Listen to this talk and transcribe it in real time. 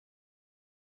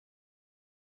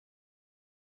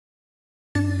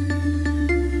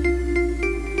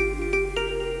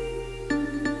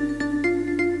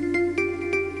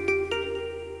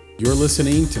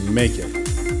listening to Make It,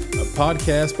 a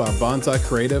podcast by Bonsai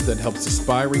Creative that helps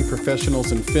aspiring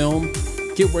professionals in film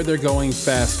get where they're going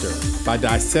faster by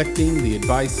dissecting the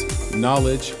advice,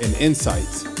 knowledge, and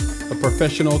insights of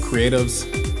professional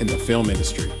creatives in the film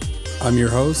industry. I'm your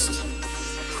host,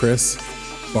 Chris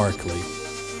Barkley.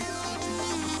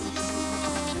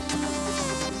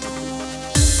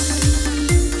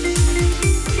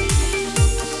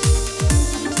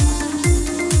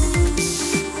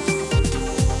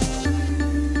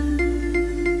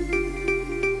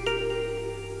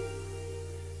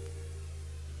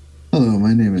 Hello,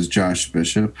 my name is Josh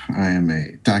Bishop. I am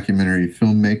a documentary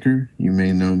filmmaker. You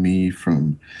may know me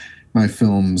from my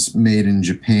films Made in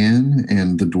Japan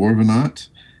and The Dwarvenaut.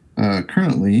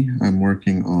 Currently, I'm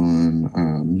working on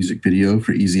a music video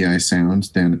for Easy Eye Sounds,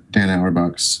 Dan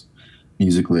Auerbach's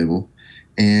music label,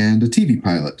 and a TV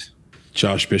pilot.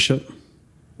 Josh Bishop,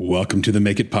 welcome to the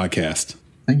Make It podcast.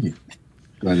 Thank you.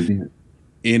 Glad to be here.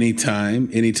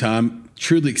 Anytime.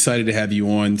 Truly excited to have you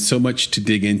on. So much to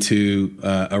dig into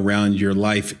around your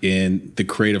life in the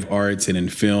creative arts and in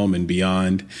film and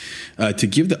beyond. To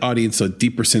give the audience a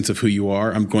deeper sense of who you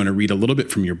are, I'm going to read a little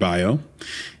bit from your bio.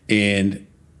 And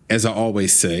as I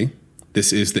always say,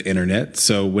 this is the internet.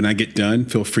 So when I get done,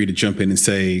 feel free to jump in and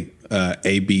say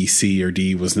A, B, C, or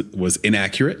D was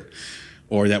inaccurate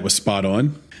or that was spot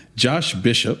on. Josh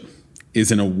Bishop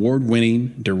is an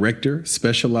award-winning director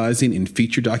specializing in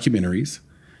feature documentaries,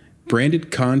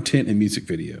 branded content, and music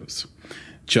videos.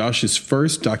 Josh's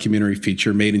first documentary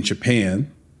feature, Made in Japan,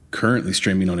 currently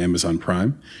streaming on Amazon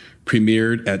Prime,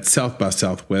 premiered at South by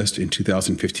Southwest in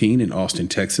 2015 in Austin,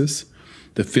 Texas.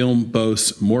 The film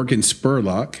boasts Morgan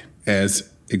Spurlock as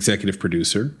executive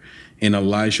producer and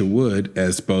Elijah Wood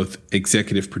as both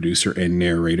executive producer and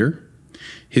narrator.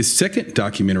 His second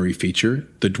documentary feature,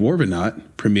 The Dwarvenaut,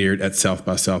 premiered at South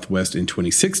by Southwest in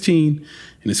 2016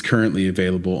 and is currently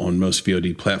available on most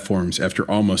VOD platforms after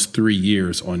almost 3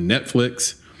 years on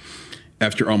Netflix.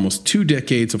 After almost 2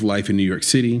 decades of life in New York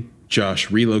City,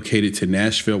 Josh relocated to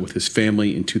Nashville with his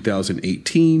family in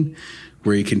 2018,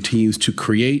 where he continues to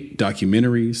create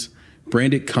documentaries,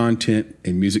 branded content,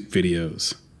 and music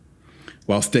videos.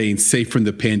 While staying safe from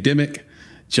the pandemic,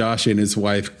 Josh and his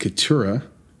wife, Keturah,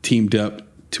 teamed up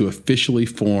to officially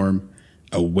form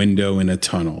A Window in a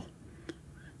Tunnel.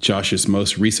 Josh's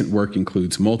most recent work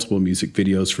includes multiple music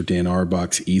videos for Dan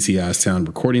Auerbach's Easy Eye Sound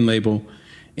recording label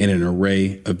and an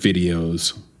array of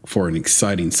videos for an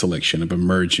exciting selection of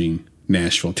emerging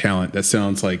Nashville talent. That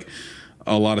sounds like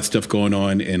a lot of stuff going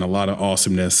on and a lot of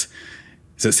awesomeness.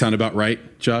 Does that sound about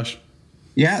right, Josh?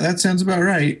 Yeah, that sounds about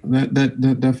right.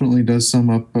 That definitely does sum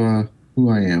up who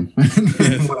I am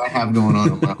and what I have going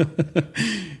on.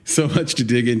 So much to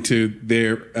dig into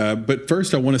there. But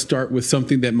first, I want to start with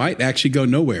something that might actually go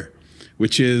nowhere,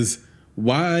 which is,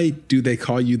 why do they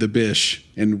call you the Bish,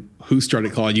 and who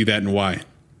started calling you that and why?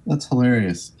 That's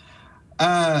hilarious.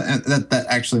 That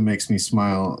actually makes me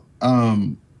smile.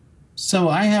 So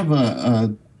I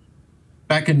have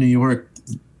back in New York,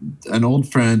 an old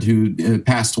friend who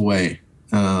passed away.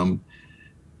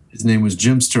 His name was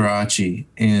Jim Starace,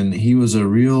 and he was a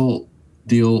real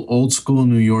deal old school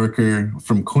New Yorker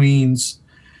from Queens.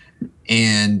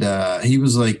 And he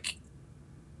was like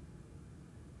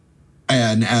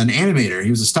an animator. He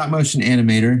was a stop motion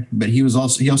animator, but he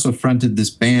also fronted this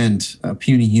band,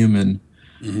 Puny Human,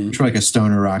 which was like a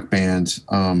stoner rock band.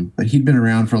 But he'd been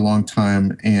around for a long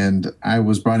time, and I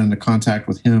was brought into contact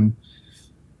with him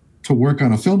to work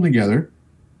on a film together.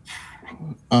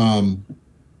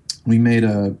 We made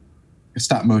a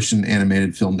stop motion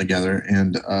animated film together,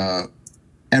 and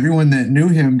everyone that knew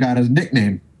him got a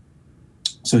nickname.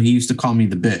 So he used to call me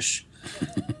the Bish.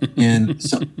 And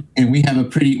we have a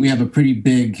pretty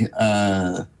big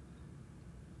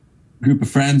group of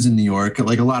friends in New York.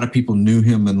 Like, a lot of people knew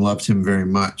him and loved him very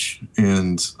much.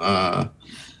 And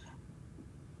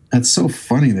that's so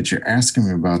funny that you're asking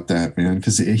me about that, man,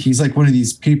 because he's like one of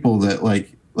these people that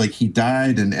like he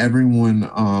died and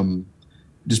everyone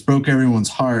just broke everyone's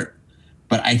heart.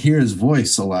 But I hear his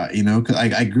voice a lot, you know, because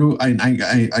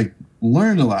I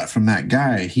learned a lot from that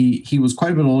guy. He was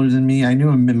quite a bit older than me. I knew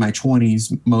him in my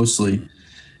 20s mostly.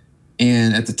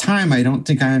 And at the time, I don't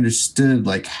think I understood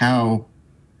like how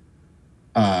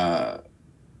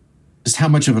just how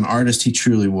much of an artist he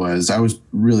truly was. I was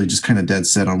really just kind of dead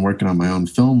set on working on my own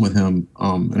film with him.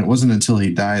 And it wasn't until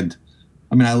he died.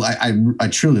 I mean, I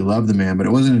truly love the man, but it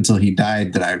wasn't until he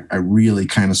died that I really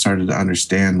kind of started to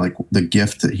understand like the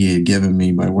gift that he had given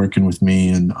me by working with me,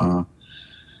 and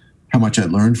how much I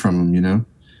learned from him, you know?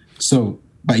 So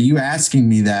by you asking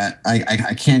me that,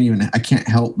 I can't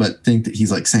help but think that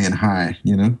he's like saying hi,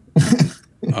 you know?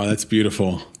 Oh, that's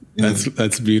beautiful. Yeah.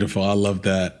 That's beautiful. I love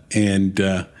that, and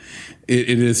it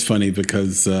is funny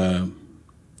because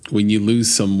when you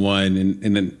lose someone,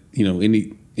 and then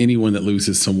anyone that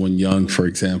loses someone young, for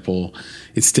example,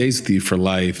 it stays with you for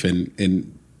life,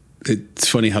 and it's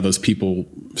funny how those people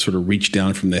sort of reach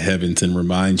down from the heavens and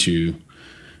remind you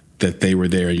that they were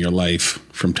there in your life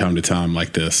from time to time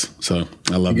like this. So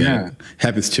I love that. It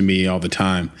happens to me all the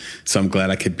time. So I'm glad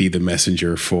I could be the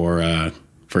messenger for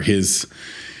his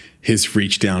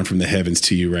reach down from the heavens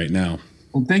to you right now.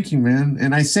 Well, thank you, man.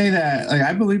 And I say that, like,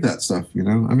 I believe that stuff, I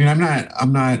mean,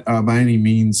 I'm not by any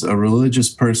means a religious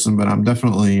person, but I'm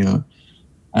definitely, I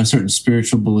have certain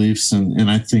spiritual beliefs. And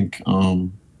I think,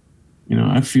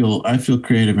 I feel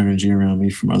creative energy around me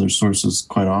from other sources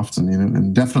quite often,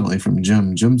 and definitely from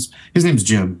Jim. His name's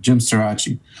Jim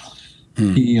Starachi.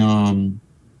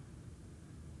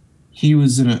 He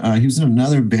was in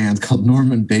another band called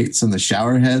Norman Bates and the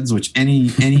Showerheads, which any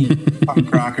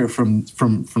punk rocker from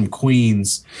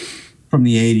Queens from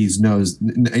the 80s knows.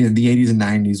 The 80s and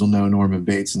 90s will know Norman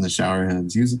Bates and the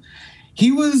Showerheads.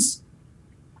 He was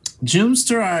Jim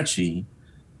Starachi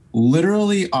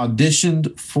literally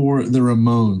auditioned for the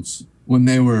Ramones when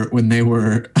they were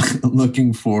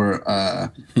looking for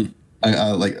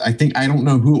like, I don't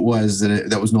know who it was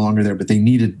that was no longer there, but they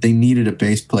needed a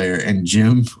bass player, and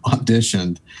Jim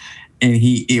auditioned, and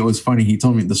it was funny. He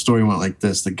told me the story went like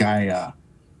this: the guy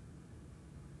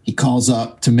he calls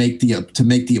up to make the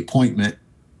appointment,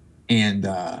 and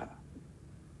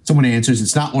someone answers.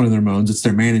 It's not one of the Ramones; it's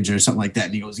their manager or something like that.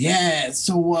 And he goes, "Yeah,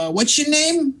 so what's your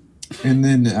name?" And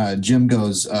then Jim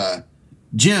goes,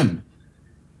 "Jim."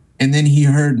 And then he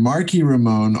heard Marky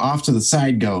Ramone off to the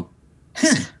side go,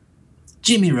 "Huh,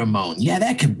 Jimmy Ramone. Yeah,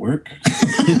 that could work."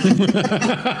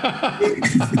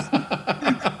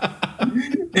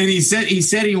 And he said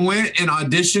he went and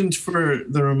auditioned for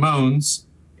the Ramones,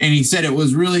 and he said it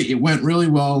went really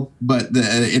well, but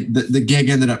the gig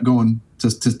ended up going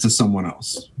to someone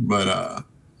else. But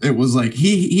it was like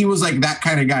he was like that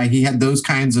kind of guy. He had those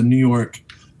kinds of New York,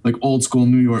 like old school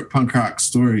New York punk rock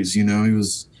stories. He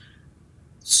was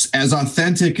as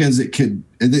authentic as it could.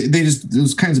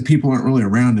 Those kinds of people aren't really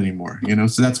around anymore,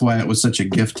 so that's why it was such a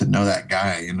gift to know that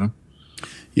guy.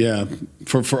 Yeah,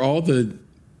 for all the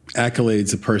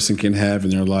accolades a person can have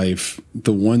in their life,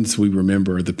 the ones we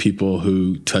remember are the people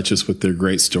who touch us with their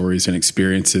great stories and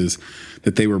experiences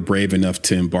that they were brave enough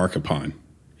to embark upon.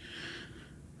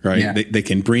 Right. Yeah. They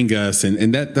can bring us,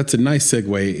 and that's a nice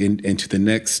segue into the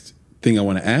next thing I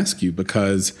want to ask you,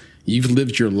 because you've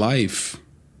lived your life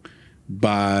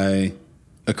by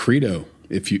a credo,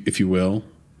 if you will,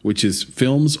 which is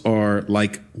films are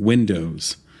like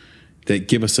windows that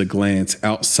give us a glance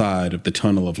outside of the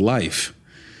tunnel of life.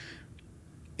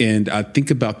 And I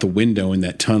think about the window in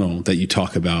that tunnel that you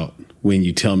talk about when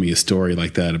you tell me a story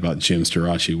like that about Jim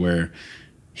Starachi, where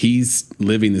he's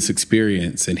living this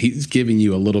experience and he's giving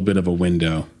you a little bit of a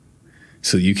window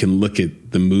so you can look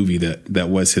at the movie that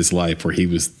was his life, where he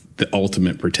was the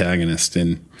ultimate protagonist.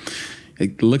 And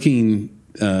looking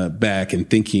back and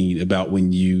thinking about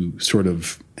when you sort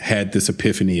of had this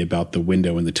epiphany about the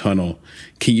window in the tunnel,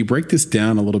 can you break this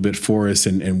down a little bit for us?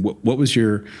 And what was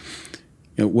your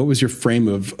frame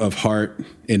of heart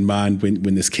and mind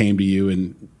when this came to you?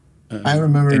 And I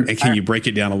remember. And can you break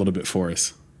it down a little bit for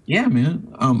us? Yeah,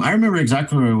 man. I remember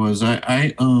exactly where I was.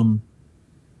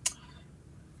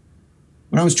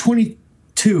 When I was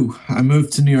 22, I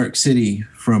moved to New York City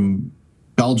from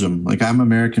Belgium. Like, I'm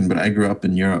American, but I grew up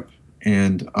in Europe.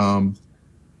 And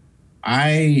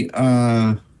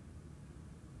I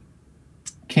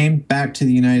came back to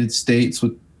the United States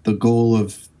with the goal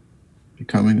of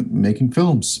making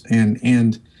films.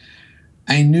 And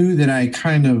I knew that I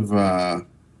kind of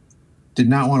did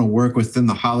not want to work within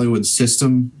the Hollywood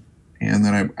system, and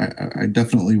that I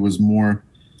definitely was more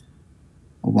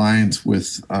aligned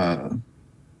with the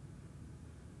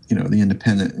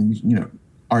independent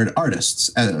artists,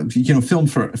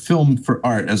 film for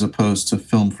art as opposed to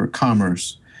film for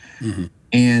commerce. Mm-hmm.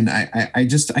 And I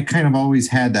kind of always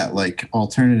had that like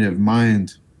alternative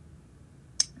mind.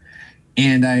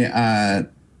 And I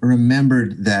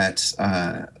remembered that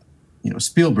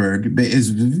Spielberg is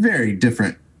very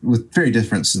different, with very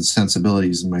different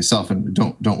sensibilities than myself. And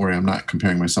don't worry, I'm not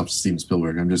comparing myself to Steven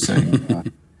Spielberg. I'm just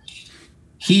saying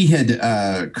he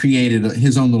had created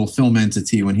his own little film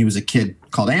entity when he was a kid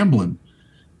called Amblin,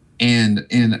 and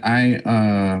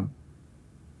I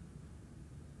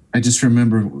just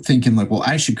remember thinking like, well,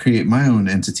 I should create my own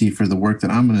entity for the work that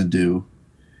I'm going to do.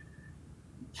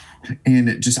 And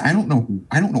it just, I don't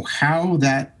know how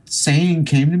that saying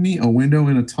came to me, a window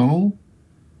in a tunnel.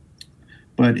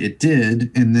 but it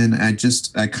did. And then I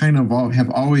kind of have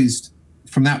always,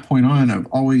 from that point on, I've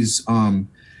always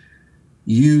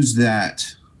used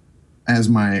that as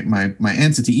my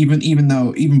entity,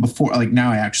 even before, like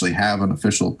now I actually have an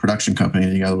official production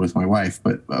company together with my wife,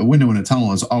 but Window in a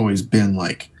Tunnel has always been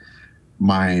like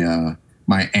my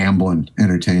Amblin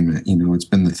Entertainment. It's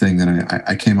been the thing that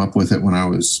I came up with it when I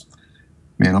was,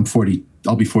 man, I'm 40,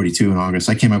 I'll be 42 in August.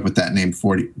 I came up with that name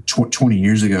 20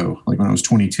 years ago, like when I was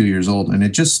 22 years old, and it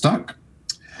just stuck.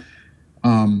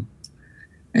 And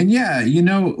yeah,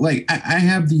 like I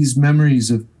have these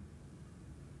memories of,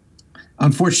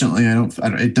 unfortunately,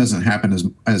 it doesn't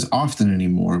happen as often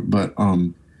anymore, but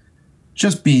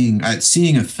just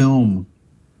seeing a film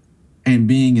and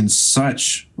being in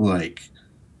such like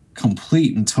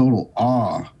complete and total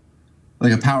awe,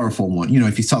 like a powerful one,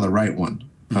 if you saw the right one,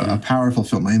 a powerful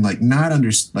film, and like not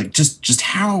like just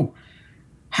how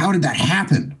did that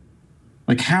happen?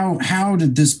 Like how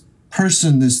did this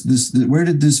person, where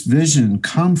did this vision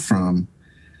come from?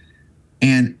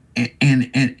 And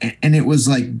it was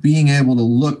like being able to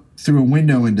look through a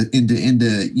window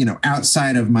into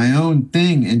outside of my own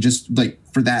thing, and just like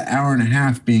for that hour and a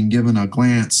half being given a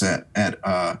glance at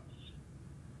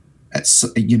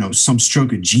some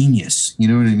stroke of genius. You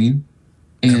know what I mean?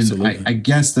 And I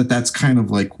guess that's kind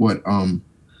of like what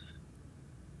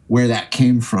where that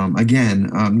came from. Again,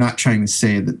 I'm not trying to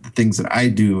say that the things that I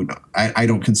do, I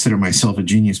don't consider myself a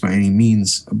genius by any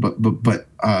means, but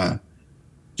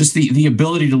just the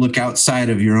ability to look outside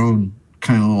of your own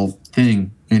kind of little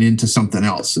thing and into something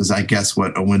else is, I guess,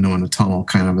 what A Window in a Tunnel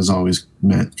kind of has always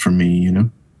meant for me,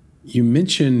 You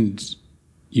mentioned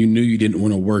you knew you didn't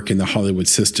want to work in the Hollywood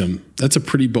system. That's a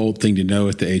pretty bold thing to know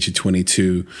at the age of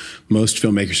 22. Most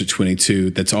filmmakers at 22,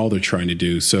 that's all they're trying to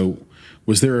do. So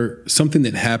was there something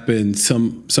that happened,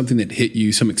 something that hit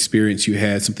you, some experience you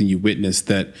had, something you witnessed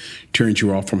that turned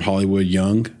you off from Hollywood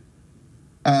young?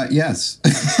 Yes.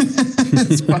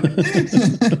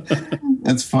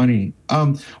 That's funny.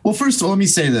 Well, first of all, let me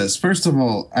say this. First of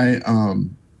all, I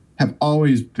have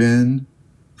always been,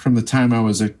 from the time I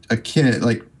was a kid,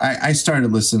 like I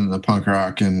started listening to punk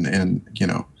rock and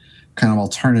kind of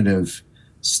alternative.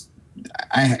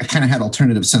 I kind of had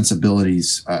alternative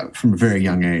sensibilities from a very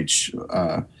young age.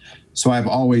 So I've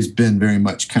always been very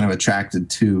much kind of attracted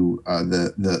to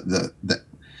the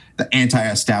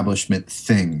anti-establishment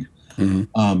thing.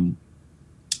 Mm-hmm.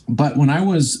 But when I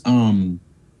was 19,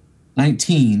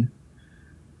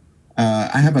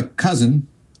 I have a cousin,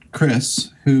 Chris,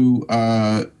 who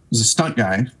was a stunt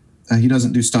guy. He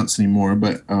doesn't do stunts anymore,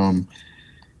 but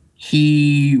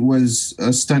he was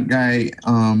a stunt guy,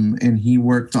 and he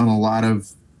worked on a lot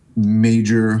of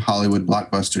major Hollywood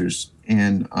blockbusters.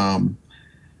 And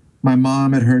my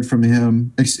mom had heard from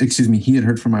him, he had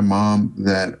heard from my mom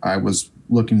that I was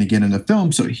looking to get into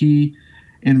film. So he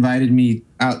invited me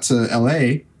out to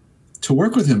LA to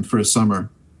work with him for a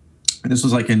summer. And this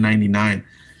was like in 99.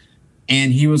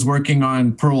 And he was working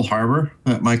on Pearl Harbor,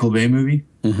 that Michael Bay movie.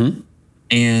 Mm-hmm.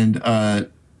 And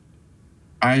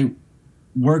I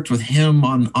worked with him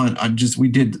I just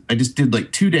did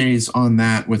like 2 days on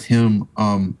that with him.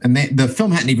 And the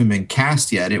film hadn't even been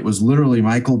cast yet. It was literally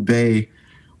Michael Bay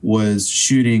was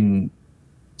shooting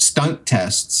stunt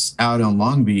tests out on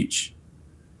Long Beach,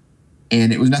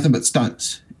 and it was nothing but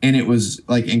stunts. And it was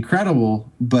like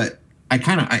incredible. But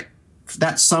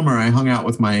that summer I hung out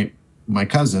with my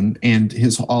cousin and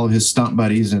all of his stunt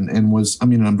buddies, and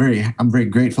I'm very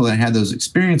grateful that I had those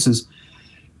experiences.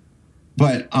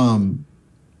 But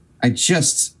I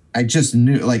just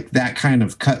knew, like, that kind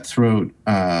of cutthroat.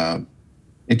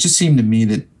 It just seemed to me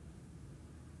that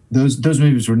those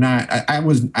movies were not. I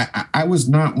was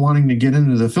not wanting to get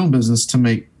into the film business to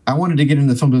make. I wanted to get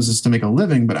into the film business to make a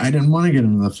living, but I didn't want to get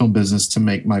into the film business to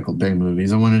make Michael Bay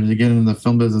movies. I wanted to get into the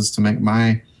film business to make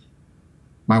my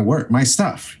work, my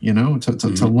stuff,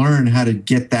 to learn how to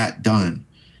get that done.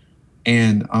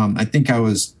 And I think I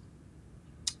was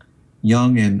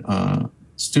young and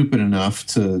stupid enough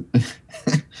to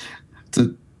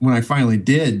when I finally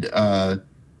did, I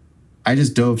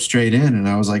just dove straight in, and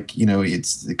I was like,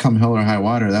 it's come hell or high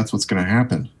water, that's what's going to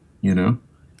happen, Yeah,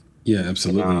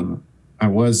 absolutely. I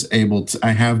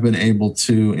have been able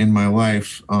to in my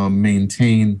life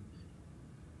maintain.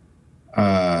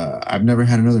 I've never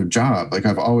had another job. Like,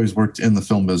 I've always worked in the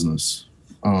film business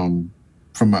from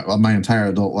my entire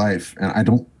adult life.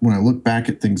 And when I look back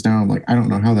at things now, I'm like, I don't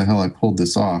know how the hell I pulled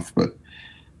this off, but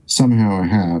somehow I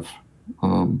have.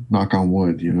 Knock on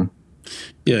wood,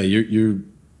 Yeah, you're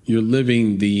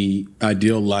living the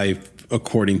ideal life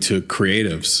according to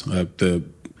creatives.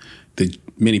 The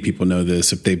many people know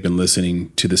this if they've been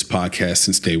listening to this podcast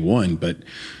since day one, but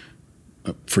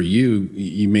for you,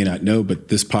 you may not know, but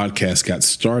this podcast got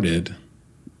started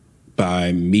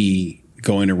by me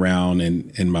going around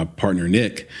and my partner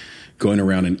Nick going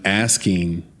around and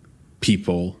asking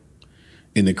people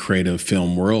in the creative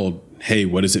film world, hey,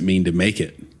 what does it mean to make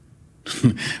it?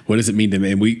 What does it mean to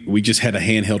make? And we just had a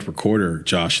handheld recorder,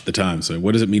 Josh, at the time. So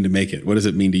what does it mean to make it? What does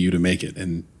it mean to you to make it?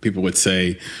 And people would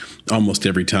say almost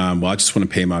every time, well, I just want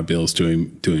to pay my bills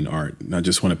doing art. And I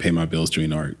just want to pay my bills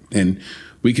doing art. And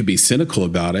we could be cynical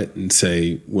about it and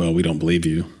say, well, we don't believe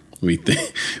you. We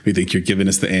think you're giving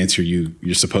us the answer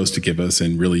you're supposed to give us,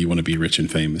 and really you want to be rich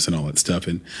and famous and all that stuff.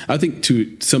 And I think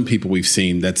to some people we've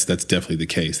seen that's definitely the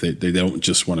case. They don't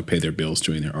just want to pay their bills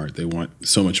doing their art. They want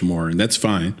so much more, and that's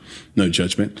fine. No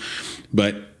judgment.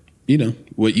 But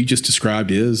what you just described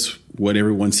is what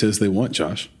everyone says they want,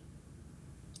 Josh.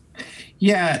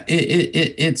 Yeah,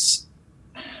 it's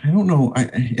I don't know.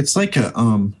 It's like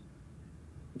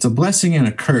it's a blessing and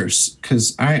a curse,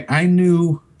 because I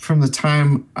knew from the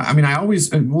time, I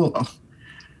always, I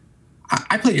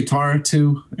play guitar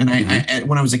too. And I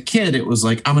when I was a kid, it was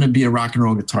like, I'm going to be a rock and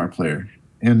roll guitar player.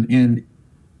 And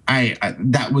I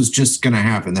that was just going to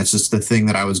happen. That's just the thing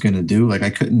that I was going to do. Like I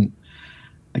couldn't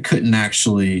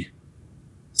actually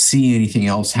see anything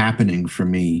else happening for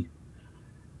me.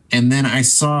 And then I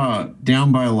saw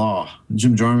Down by Law,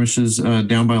 Jim Jarmusch's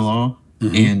Down by Law,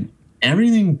 and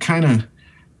everything kind of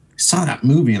saw that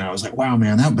movie, and I was like, wow,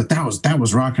 man, that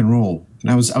was rock and roll.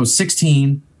 And I was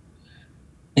 16,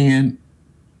 and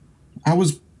I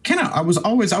was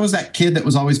that kid that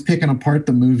was always picking apart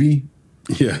the movie.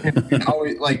 Yeah. and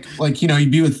always like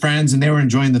you'd be with friends and they were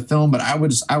enjoying the film, but I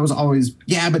was always,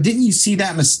 yeah, but didn't you see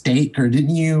that mistake, or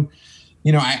didn't you?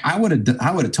 I would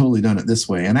have totally done it this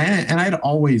way. And I'd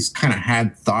always kind of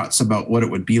had thoughts about what it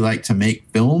would be like to make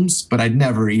films, but I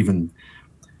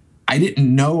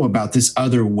didn't know about this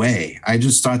other way. I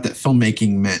just thought that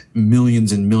filmmaking meant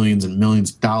millions and millions and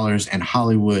millions of dollars and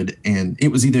Hollywood. And it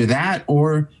was either that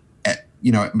or, at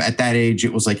that age,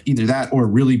 it was like either that or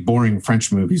really boring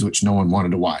French movies, which no one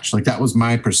wanted to watch. Like that was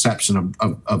my perception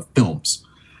of films.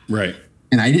 Right.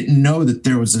 And I didn't know that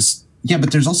there was this. Yeah,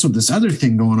 but there's also this other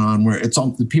thing going on where it's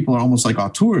all the people are almost like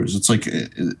auteurs. It's like,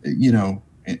 and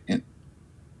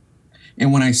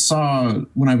when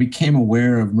I became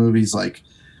aware of movies like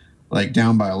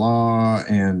Down by Law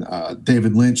and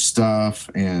David Lynch stuff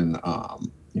and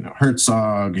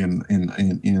Herzog and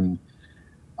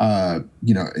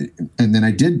then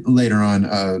I did later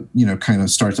on kind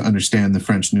of start to understand the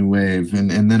French New Wave,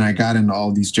 and then I got into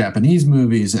all these Japanese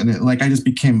movies, and I just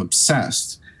became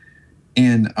obsessed.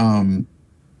 And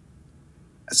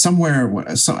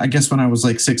so I guess when I was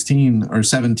like 16 or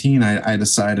 17, I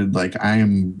decided like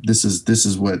this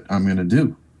is what I'm going to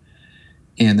do.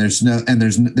 And there's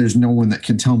no one that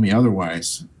can tell me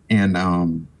otherwise. And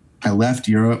I left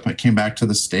Europe. I came back to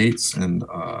the States, and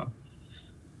I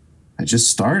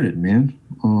just started, man.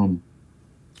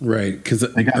 Right, because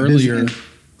earlier.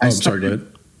 I'm sorry. Go ahead.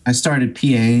 I started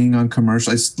PAing on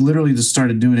commercial. I literally just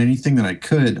started doing anything that I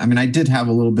could. I mean, I did have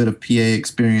a little bit of PA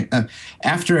experience.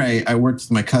 After I worked with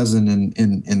my cousin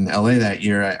in LA that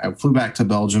year, I flew back to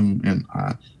Belgium, and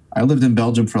I lived in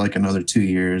Belgium for like another 2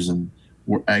 years, and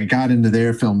I got into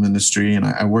their film industry, and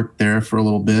I worked there for a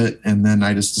little bit, and then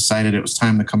I just decided it was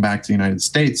time to come back to the United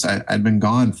States. I'd been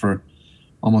gone for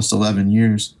almost 11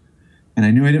 years, and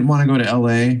I knew I didn't want to go to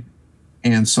LA,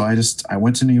 and so I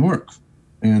went to New York,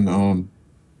 and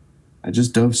I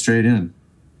just dove straight in,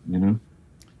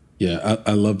 Yeah,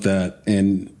 I love that.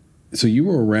 And so you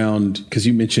were around, because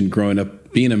you mentioned growing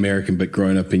up, being American, but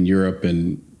growing up in Europe,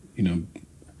 and I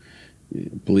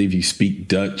believe you speak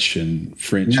Dutch and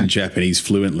French and Japanese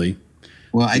fluently.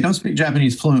 Well, I don't speak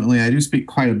Japanese fluently. I do speak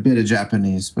quite a bit of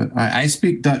Japanese, but I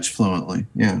speak Dutch fluently.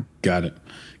 Yeah. Got it.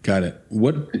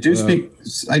 What I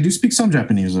do speak some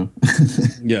Japanese though.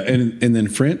 Yeah, and then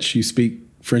French. You speak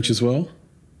French as well?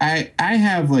 I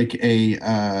have like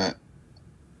I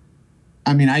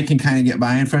can kind of get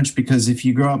by in French, because if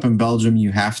you grow up in Belgium,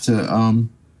 you have to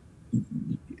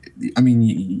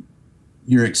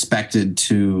you're expected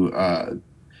to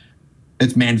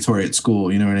it's mandatory at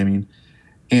school, you know what I mean?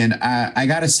 And I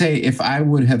gotta say, if I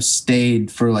would have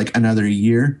stayed for like another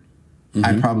year,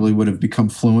 I probably would have become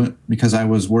fluent, because I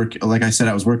was working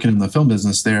in the film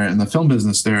business there, and the film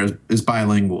business there is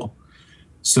bilingual.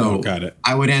 So got it.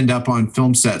 I would end up on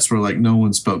film sets where like no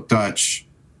one spoke Dutch,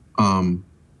 and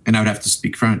I would have to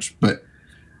speak French. But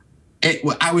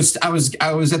I was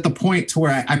at the point to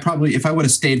where I probably, if I would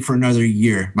have stayed for another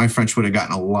year, my French would have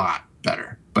gotten a lot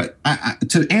better. But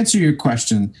to answer your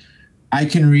question, I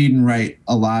can read and write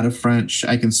a lot of French.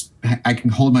 I can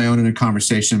hold my own in a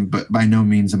conversation, but by no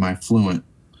means am I fluent.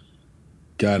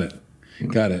 Got it.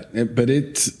 Got it. But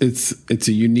it's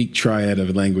a unique triad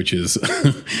of languages.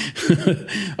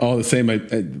 All the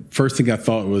same. First thing I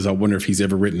thought was, I wonder if he's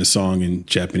ever written a song in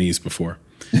Japanese before.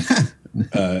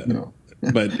 No.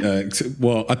 But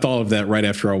well, I thought of that right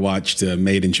after I watched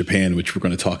Made in Japan, which we're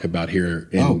going to talk about here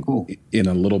in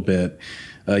a little bit.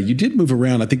 You did move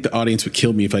around. I think the audience would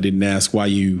kill me if I didn't ask why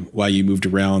you moved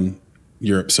around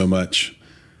Europe so much.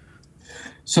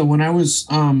 So when I was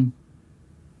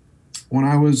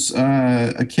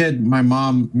a kid, my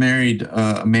mom married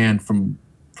a man from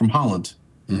Holland,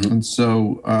 and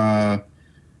so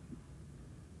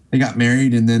they got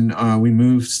married, and then we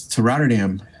moved to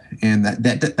Rotterdam, and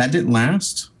that didn't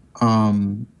last.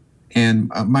 And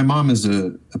my mom is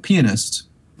a pianist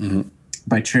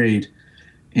by trade,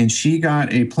 and she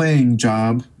got a playing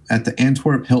job at the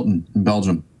Antwerp Hilton in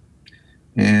Belgium,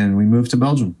 and we moved to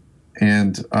Belgium,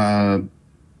 and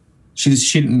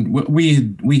she didn't.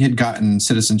 We had gotten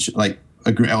citizenship, like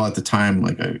at the time,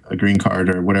 like a green card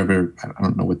or whatever. I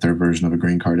don't know what their version of a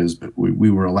green card is, but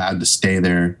we were allowed to stay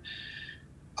there.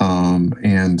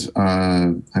 And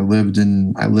I lived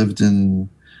in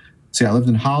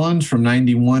Holland from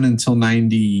 91 until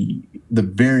the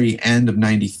very end of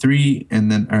 93.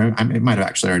 And then, it might have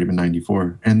actually already been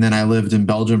 94. And then I lived in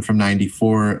Belgium from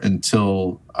 94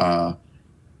 until, the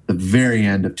very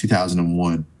end of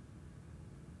 2001.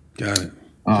 Got it.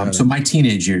 So my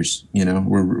teenage years,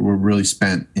 were really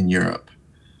spent in Europe.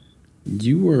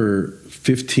 You were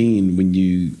 15 when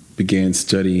you began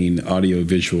studying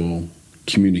audiovisual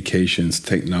communications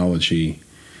technology.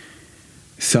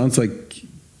 Sounds like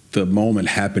the moment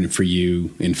happened for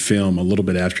you in film a little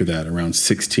bit after that, around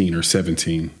 16 or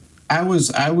 17. I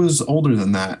was older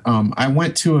than that. I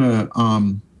went to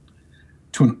an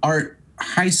art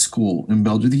high school in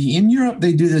Belgium. In Europe,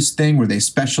 they do this thing where they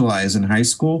specialize in high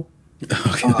school.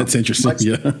 Okay, that's interesting.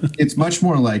 It's much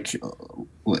more like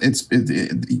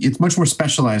it's much more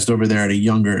specialized over there at a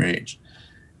younger age.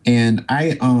 And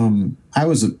I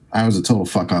was a total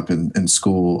fuck up in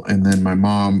school, and then my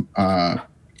mom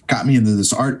got me into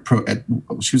this art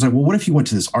she was like, well, what if you went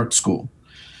to this art school?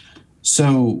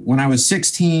 So when I was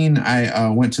 16, I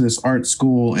went to this art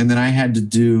school, and then I had to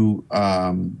do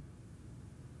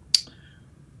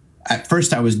at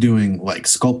first I was doing like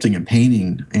sculpting and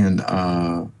painting and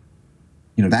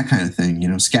that kind of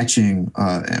thing, sketching.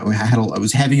 It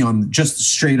was heavy on just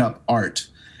straight up art.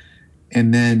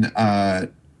 And then the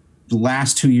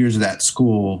last 2 years of that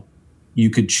school, you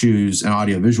could choose an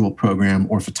audiovisual program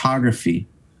or photography.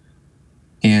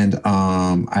 And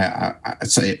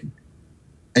so it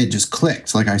just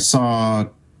clicked. Like I saw,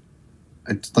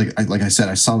 like I said,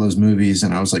 I saw those movies,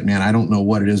 and I was like, man, I don't know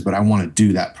what it is, but I want to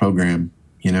do that program,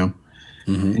 And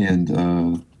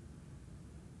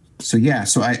so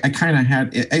I kind of had.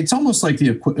 It's almost like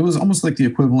it was almost like the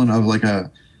equivalent of like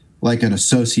an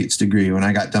associate's degree when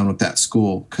I got done with that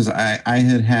school, because I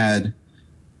had.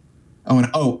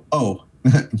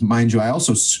 Mind you, I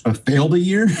also failed a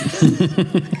year,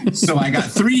 so I got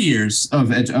 3 years of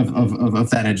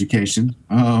that education.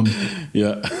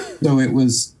 So it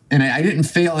was, and I didn't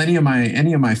fail any of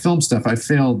my film stuff. I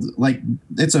failed, like,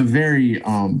 it's a very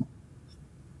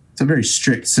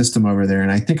strict system over there,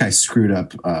 and I think I screwed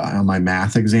up on my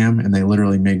math exam, and they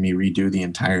literally made me redo the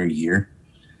entire year.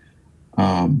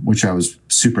 Which I was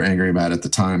super angry about at the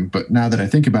time. But now that I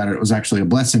think about it, it was actually a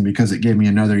blessing, because it gave me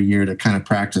another year to kind of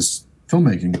practice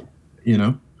filmmaking,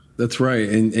 That's right.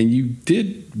 And you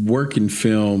did work in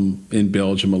film in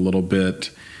Belgium a little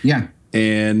bit. Yeah.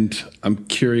 And I'm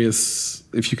curious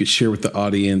if you could share with the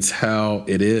audience how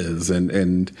it is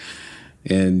and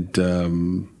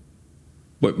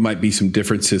what might be some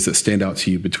differences that stand out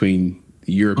to you between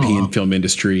the European film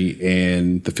industry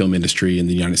and the film industry in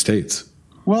the United States.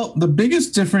 Well, the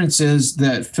biggest difference is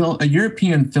that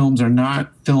European films are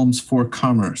not films for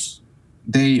commerce.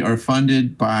 They are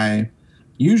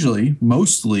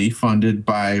mostly funded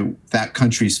by that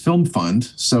country's film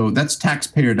fund. So that's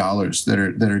taxpayer dollars that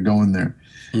are going there.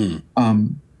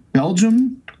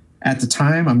 Belgium, at the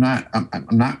time, I'm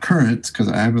not current because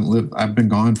I've been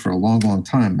gone for a long, long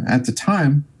time. At the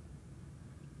time,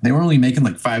 they were only making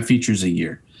like 5 features a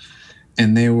year,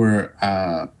 and they were,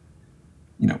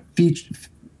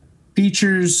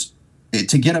 features.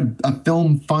 To get a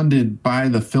film funded by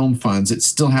the film funds, it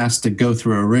still has to go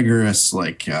through a rigorous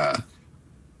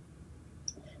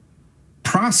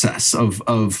process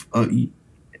of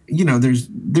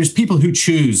there's people who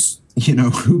choose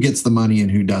who gets the money and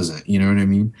who doesn't, you know what I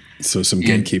mean? So some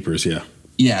gatekeepers.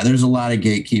 Yeah, there's a lot of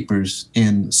gatekeepers.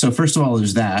 And so first of all,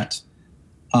 there's that.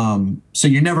 So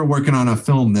you're never working on a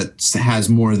film that has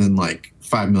more than like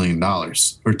 $5 million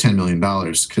or $10 million,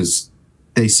 because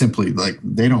they simply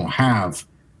they don't have.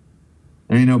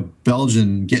 There ain't no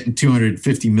Belgian getting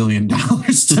 $250 million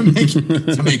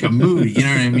to make a movie. You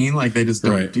know what I mean? Like they just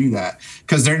don't do that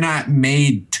because they're not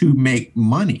made to make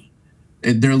money.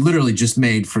 They're literally just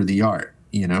made for the art,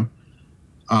 you know?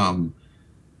 And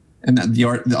the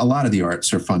art, a lot of the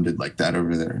arts are funded like that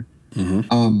over there.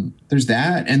 Mm-hmm. There's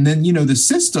that. And then, you know, the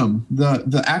system,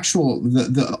 the actual,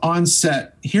 the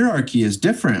on-set hierarchy is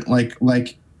different.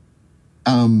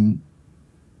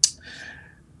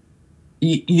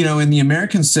 You know, in the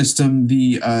American system,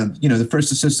 you know, the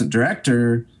first assistant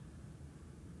director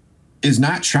is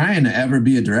not trying to ever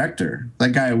be a director.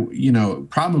 That guy, you know,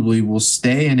 probably will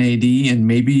stay in AD and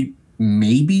maybe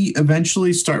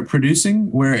eventually start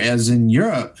producing. Whereas in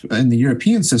Europe, in the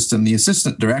European system, the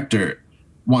assistant director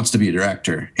wants to be a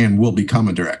director and will become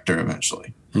a director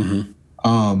eventually.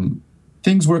 Mm-hmm.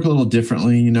 Things work a little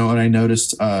differently. You know what I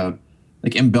noticed,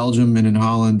 like in Belgium and in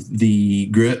Holland, the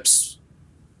grips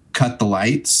cut the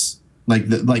lights, like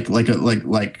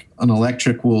an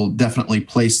electric will definitely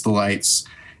place the lights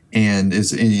and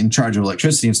is in charge of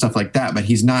electricity and stuff like that, but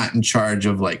he's not in charge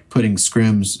of like putting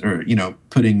scrims or, you know,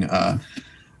 putting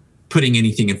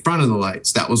anything in front of the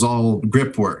lights. That was all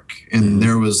grip work. And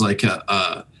there was like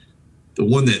the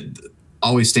one that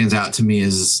always stands out to me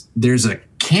is there's a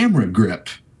camera grip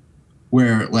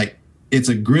where like it's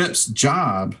a grip's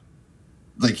job.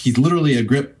 Like he's literally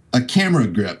a camera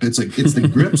grip. It's the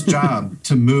grip's job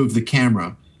to move the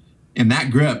camera. And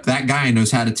that grip, that guy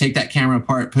knows how to take that camera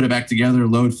apart, put it back together,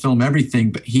 load, film,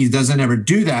 everything. But he doesn't ever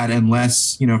do that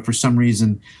unless, you know, for some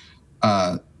reason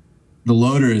the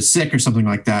loader is sick or something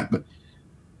like that. But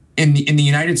in the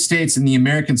United States, in the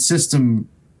American system,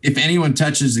 if anyone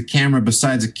touches the camera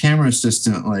besides a camera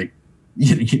assistant, like,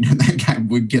 you know that guy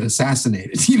would get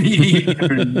assassinated.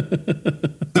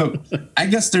 So I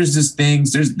guess there's just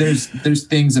things. There's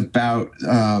things about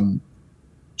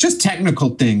just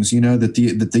technical things, you know,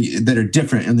 that are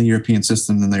different in the European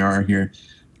system than they are here.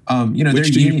 You know,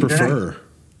 which do you prefer?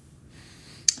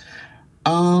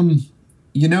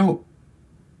 You know,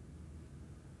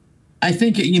 I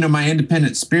think, you know, my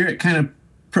independent spirit kind of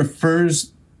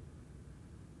prefers.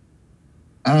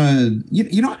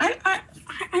 You know,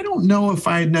 I don't know if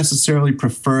I necessarily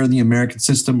prefer the American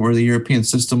system or the European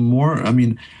system more. I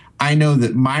mean, I know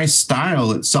that my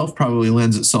style itself probably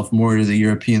lends itself more to the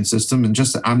European system, and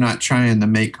just I'm not trying to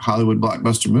make Hollywood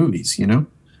blockbuster movies, you know?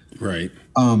 Right.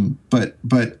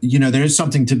 But you know, there is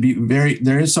something to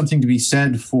be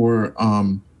said for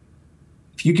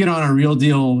if you get on a real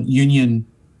deal union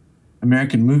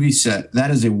American movie set, that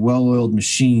is a well-oiled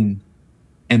machine,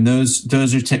 and those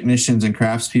are technicians and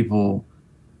craftspeople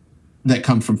that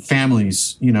come from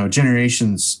families, you know,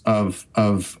 generations of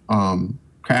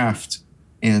craft,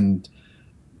 and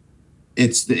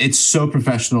it's so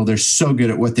professional. They're so good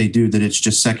at what they do that it's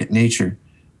just second nature,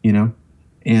 you know,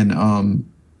 and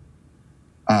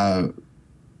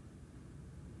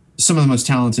some of the most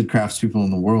talented craftspeople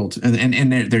in the world,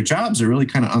 and their jobs are really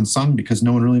kind of unsung because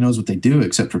no one really knows what they do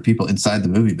except for people inside the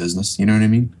movie business. You know what I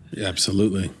mean? Yeah,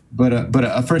 absolutely. But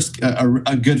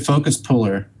a good focus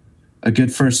puller, a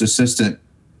good first assistant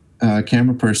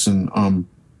camera person,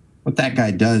 what that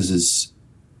guy does is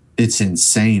it's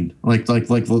insane. Like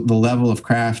the level of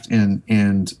craft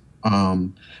and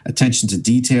attention to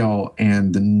detail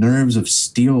and the nerves of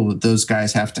steel that those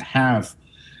guys have to have,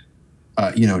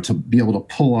 you know, to be able to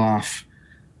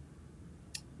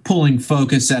pulling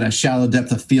focus at a shallow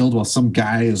depth of field while some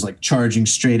guy is like charging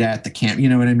straight at the camp. You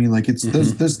know what I mean? Like it's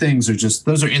those things are just,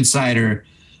 those are insider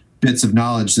bits of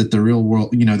knowledge that the real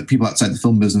world, you know, that people outside the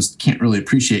film business can't really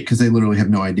appreciate because they literally have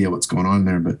no idea what's going on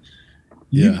there. But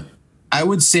yeah, I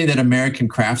would say that American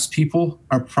craftspeople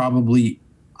are probably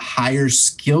higher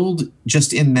skilled,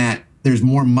 just in that there's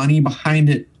more money behind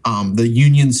it. The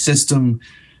union system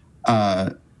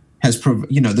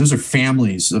you know, those are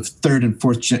families of third and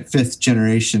fifth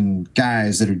generation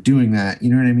guys that are doing that.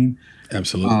 You know what I mean?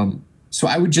 Absolutely. So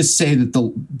I would just say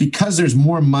that because there's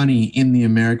more money in the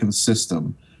American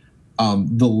system,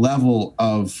 the level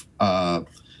of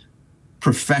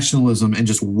professionalism and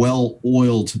just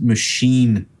well-oiled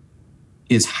machine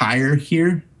is higher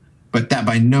here. But that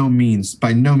by no means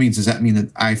does that mean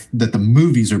that the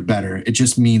movies are better. It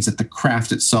just means that the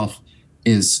craft itself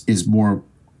is more,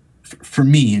 for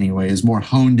me anyway, is more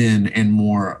honed in and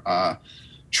more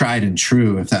tried and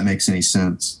true, if that makes any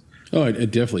sense. Oh,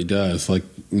 it definitely does. Like,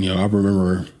 you know,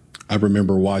 I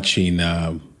remember watching,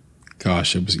 it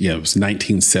was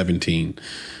 1917,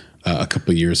 a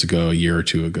couple of years ago, a year or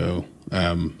two ago.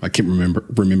 I can't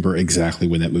remember exactly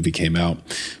when that movie came out,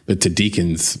 but to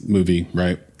Deacon's movie,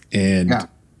 right? And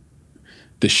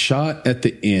the shot at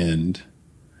the end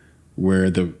where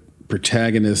the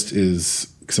protagonist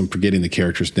is, because I'm forgetting the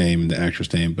character's name and the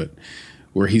actor's name, but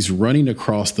where he's running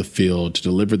across the field to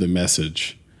deliver the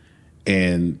message,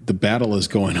 and the battle is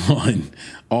going on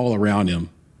all around him.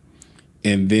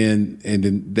 And then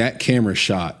that camera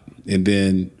shot, and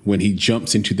then when he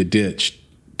jumps into the ditch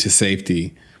to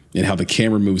safety, and how the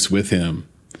camera moves with him,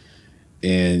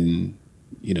 and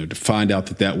to find out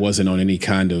that wasn't on any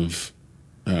kind of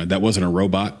that wasn't a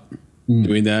robot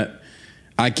doing that.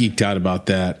 I geeked out about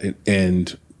that,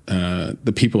 and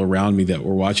the people around me that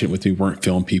were watching it with me weren't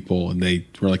film people, and they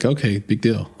were like, "Okay, big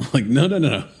deal." I'm like, no,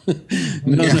 no.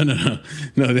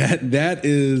 That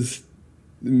is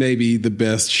maybe the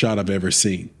best shot I've ever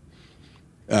seen.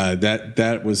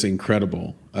 That was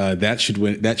incredible. That should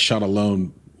win. That shot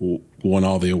alone won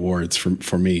all the awards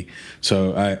for me.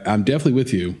 So I'm definitely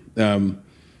with you.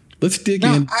 Let's dig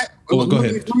in. Go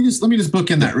ahead. Let me just book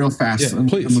in that real fast. Yeah,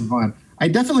 please. Move on. I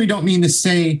definitely don't mean to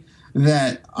say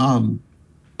that.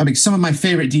 Some of my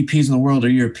favorite DPs in the world are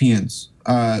Europeans.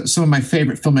 Some of my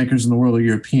favorite filmmakers in the world are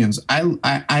Europeans.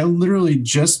 I literally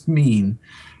just mean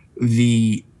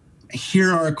the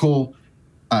hierarchical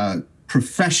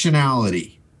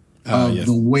professionality of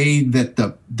the way that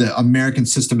the American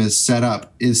system is set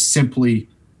up is simply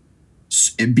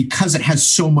because it has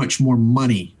so much more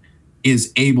money,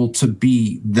 is able to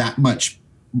be that much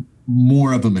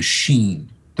more of a machine.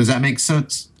 Does that make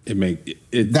sense?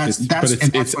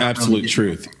 It's absolute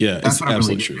truth. Yeah, it's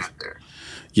absolute truth.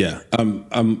 Yeah,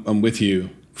 I'm with you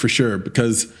for sure,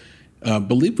 because I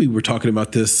believe we were talking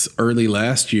about this early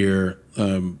last year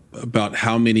about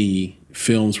how many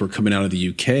films were coming out of the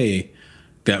UK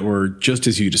that were just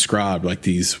as you described, like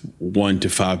these $1 to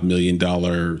 $5 million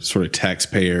sort of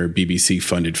taxpayer BBC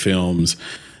funded films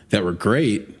that were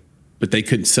great, but they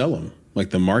couldn't sell them.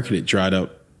 Like the market had dried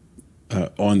up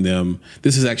on them.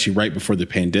 This is actually right before the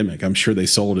pandemic. I'm sure they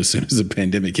sold as soon as the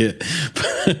pandemic hit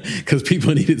because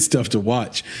people needed stuff to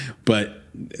watch. But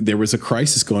there was a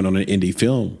crisis going on in indie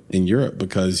film in Europe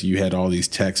because you had all these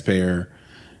taxpayer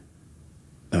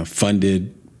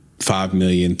funded $5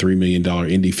 million, $3 million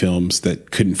indie films that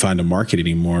couldn't find a market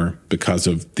anymore because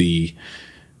of the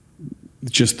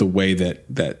way that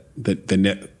the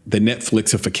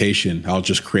Netflixification, I'll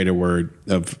just create a word,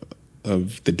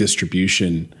 of the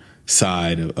distribution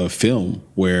side of film,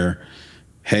 where,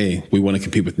 hey, we want to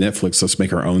compete with Netflix, let's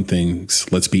make our own things,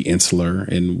 let's be insular,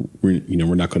 and we're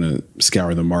not going to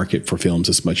scour the market for films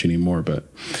as much anymore.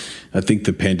 But I think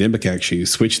the pandemic actually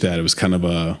switched that. It was kind of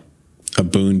a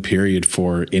boon period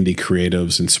for indie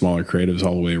creatives and smaller creatives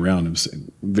all the way around. It was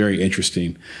very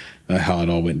interesting how it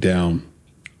all went down.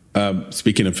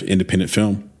 Speaking of independent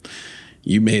film,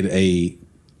 you made a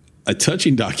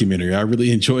touching documentary. I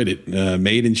really enjoyed it.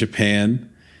 Made in Japan.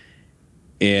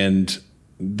 And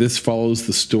this follows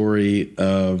the story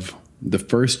of the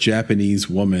first Japanese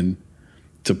woman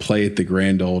to play at the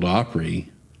Grand Ole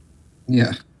Opry.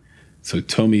 Yeah. So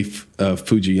Tomi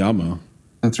Fujiyama.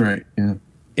 That's right. Yeah.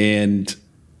 And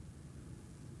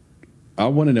I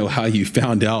want to know how you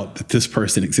found out that this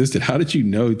person existed. How did you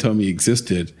know Tomi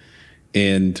existed?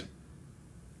 And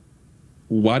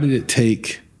why did it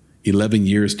take 11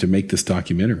 years to make this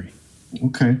documentary?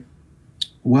 Okay.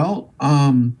 Well,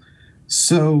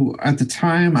 so at the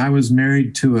time I was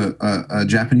married to a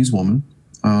Japanese woman,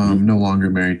 no longer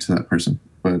married to that person,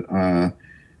 but I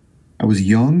was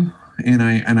young, and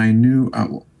I knew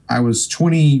I was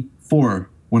 24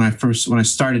 when I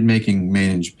started making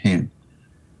Made in Japan.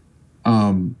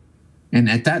 And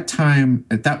at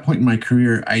that point in my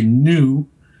career, I knew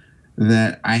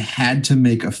that I had to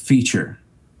make a feature.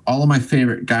 All of my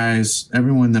favorite guys,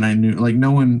 everyone that I knew, like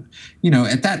no one,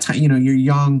 at that time, you're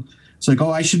young. It's like,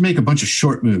 oh, I should make a bunch of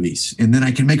short movies, and then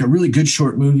I can make a really good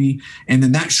short movie. And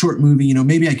then that short movie,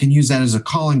 maybe I can use that as a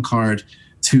calling card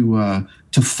to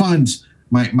fund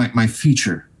my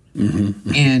feature.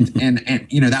 Mm-hmm. And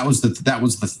that was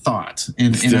the thought.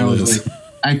 And I was like,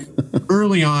 I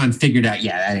early on figured out,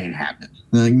 that ain't happening.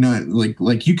 Like, no,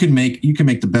 like you can make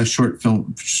the best short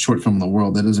film in the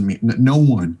world. That doesn't mean no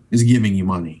one is giving you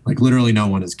money. Like literally no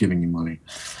one is giving you money.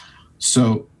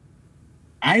 So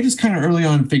I just kind of early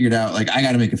on figured out, like, I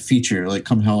got to make a feature, like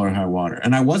come hell or high water.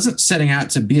 And I wasn't setting out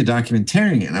to be a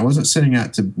documentarian. I wasn't setting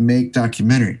out to make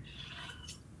documentary.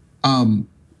 So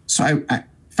I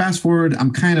fast forward,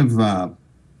 I'm kind of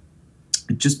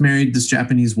just married this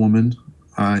Japanese woman,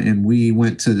 and we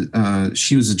went to,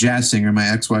 she was a jazz singer. My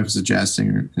ex-wife was a jazz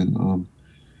singer. And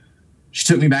she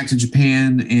took me back to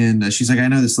Japan, and she's like, I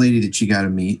know this lady that you got to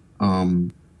meet.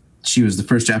 She was the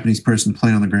first Japanese person to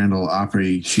play on the Grand Ole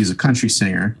Opry. She's a country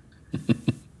singer.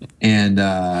 And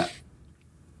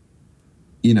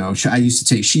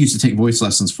she used to take voice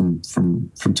lessons from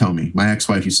Tomi. My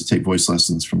ex-wife used to take voice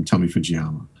lessons from Tomi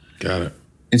Fujiyama. Got it.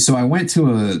 And so I went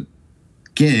to a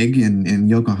gig in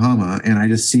Yokohama, and I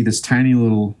just see this tiny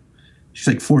little, she's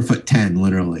like 4'10",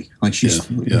 literally. Like she's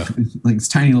like this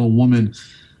tiny little woman,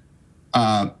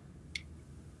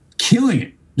 killing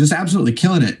it, just absolutely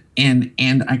killing it.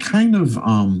 And I kind of,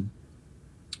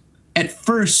 at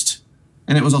first,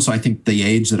 and it was also, I think, the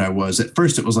age that I was. At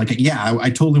first, it was like, yeah, I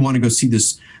totally want to go see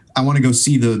this. I want to go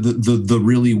see the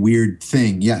really weird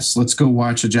thing. Yes, let's go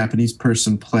watch a Japanese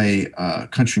person play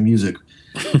country music.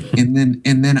 and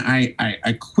then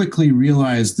I quickly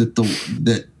realized that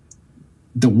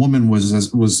the woman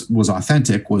was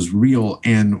authentic, was real,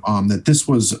 and that this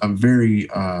was a very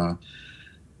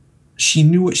she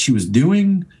knew what she was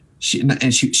doing. She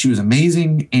was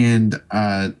amazing, and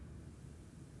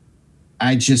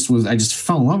I just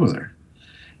fell in love with her.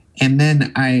 And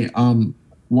then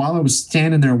while I was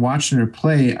standing there watching her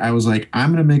play, I was like,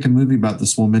 I'm going to make a movie about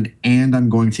this woman, and I'm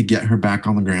going to get her back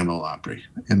on the Grand Ole Opry.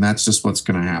 And that's just what's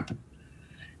going to happen.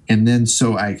 And then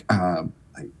so I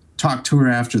talked to her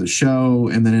after the show,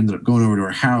 and then ended up going over to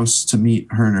her house to meet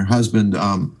her and her husband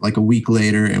like a week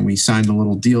later, and we signed a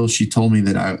little deal. She told me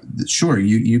that sure,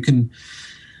 you can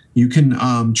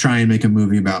try and make a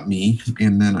movie about me.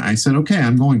 And then I said, okay,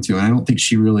 I'm going to. And I don't think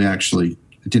she really actually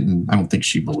didn't. I don't think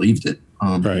she believed it.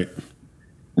 Right.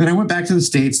 Then I went back to the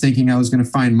States thinking I was going to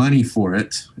find money for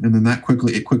it. And then it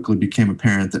quickly became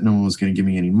apparent that no one was going to give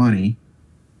me any money.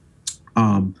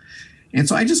 And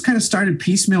so I just kind of started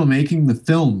piecemeal making the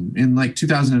film. In like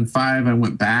 2005, I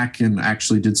went back and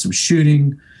actually did some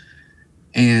shooting.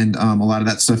 And a lot of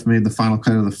that stuff made the final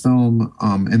cut of the film.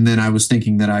 And then I was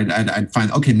thinking that I'd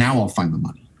find, okay, now I'll find the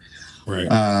money.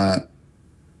 Right.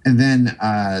 And then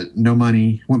no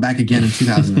money. Went back again in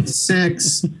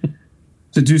 2006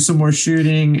 to do some more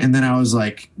shooting. And then I was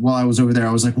like, while I was over there,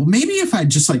 I was like, well, maybe if I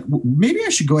just like, maybe I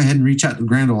should go ahead and reach out to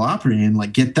Grand Ole Opry and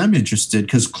like get them interested,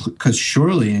 because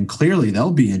surely and clearly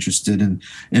they'll be interested in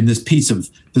this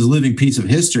living piece of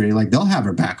history. Like they'll have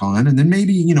her back on, and then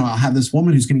maybe I'll have this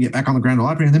woman who's going to get back on the Grand Ole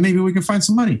Opry, and then maybe we can find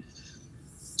some money.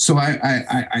 So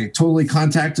I totally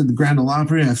contacted the Grand Ole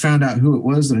Opry. I found out who it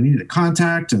was that I needed to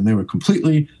contact, and they were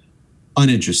completely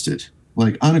uninterested,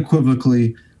 like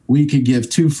unequivocally. We could give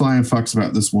two flying fucks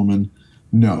about this woman.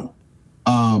 No.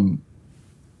 And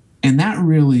that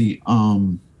really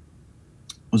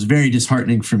was very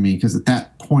disheartening for me, because at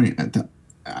that point,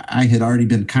 I had already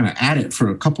been kind of at it for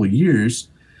a couple of years.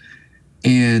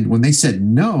 And when they said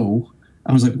no,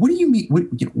 I was like, what do you mean?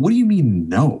 What do you mean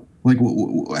no? I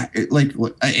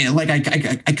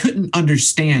couldn't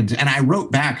understand. And I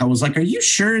wrote back. I was like, are you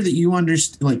sure that you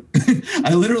understand? Like,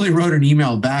 I literally wrote an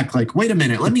email back like, wait a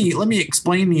minute, let me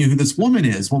explain to you who this woman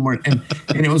is one more. And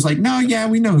it was like, no, yeah,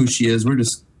 we know who she is. We're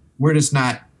just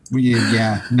not,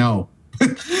 no.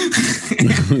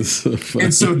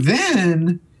 And so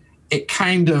then it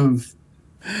kind of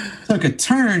took a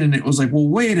turn, and it was like, well,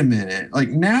 wait a minute. Like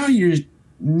now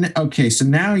okay. So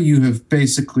now you have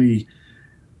basically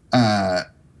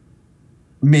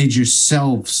made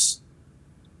yourselves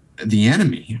the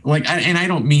enemy. Like, I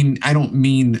don't mean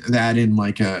that in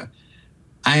like I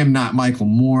am not Michael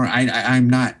Moore. I'm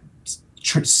not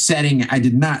I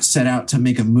did not set out to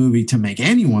make a movie to make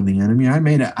anyone the enemy.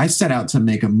 I set out to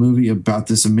make a movie about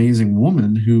this amazing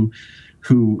woman who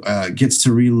gets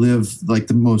to relive like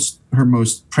her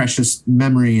most precious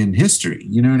memory in history,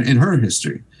 in her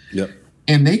history. Yep.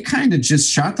 And they kind of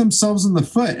just shot themselves in the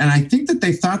foot. And I think that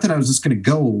they thought that I was just going to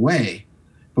go away.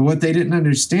 But what they didn't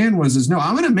understand was no,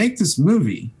 I'm going to make this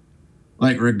movie,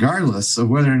 like regardless of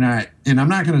whether or not, and I'm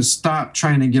not going to stop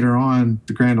trying to get her on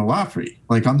the Grand Ole Opry.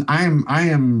 Like I am, I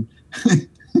am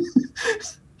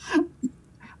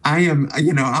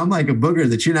I'm like a booger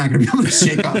that you're not going to be able to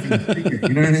shake off your finger.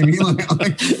 You know what I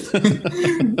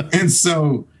mean? And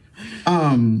so,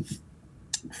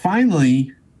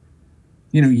 finally,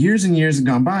 years and years have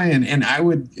gone by, and I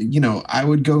would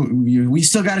go, we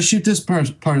still got to shoot this part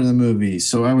of the movie.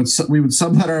 So we would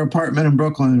sublet our apartment in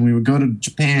Brooklyn, and we would go to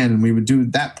Japan, and we would do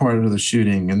that part of the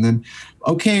shooting. And then,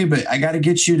 okay, but I got to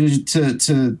get you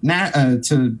to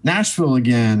Nashville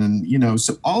again. And,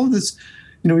 so all of this,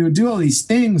 we would do all these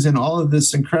things, and all of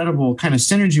this incredible kind of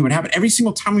synergy would happen. Every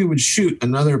single time we would shoot,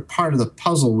 another part of the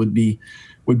puzzle would be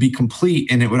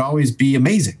complete, and it would always be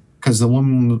amazing because the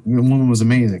woman was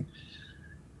amazing.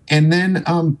 And then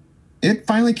it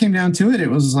finally came down to it. It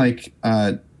was like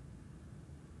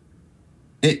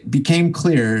it became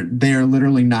clear they are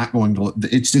literally not going to.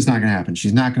 It's just not going to happen.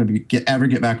 She's not going to ever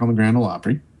get back on the Grand Ole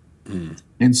Opry.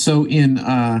 And so in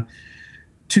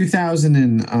 2000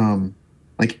 and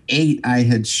like 8, I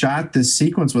had shot this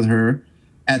sequence with her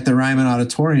at the Ryman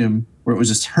Auditorium where it was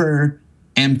just her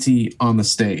empty on the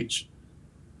stage.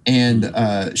 And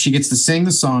she gets to sing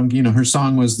the song. You know, her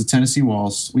song was the Tennessee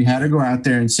Waltz. We had her go out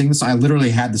there and sing the song. I literally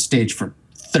had the stage for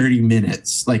 30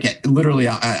 minutes, like literally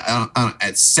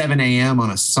at 7 a.m.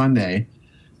 on a Sunday.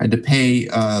 I had to pay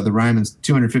the Rymans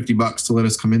 $250 to let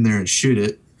us come in there and shoot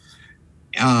it.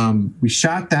 We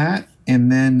shot that,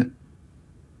 and then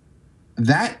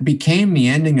that became the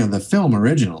ending of the film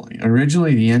originally.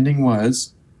 Originally, the ending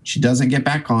was she doesn't get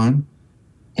back on.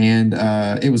 And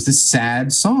it was this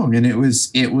sad song, and it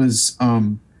was that was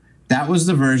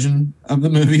the version of the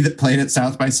movie that played at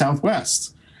South by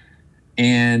Southwest,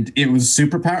 and it was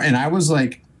super powerful. And I was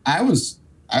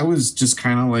just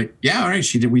kind of like, yeah, all right,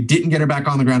 she did. We didn't get her back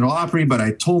on the Grand Ole Opry, but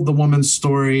I told the woman's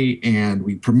story, and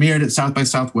we premiered at South by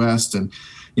Southwest, and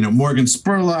you know, Morgan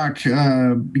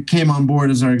Spurlock came on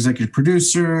board as our executive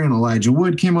producer, and Elijah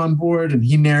Wood came on board, and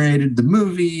he narrated the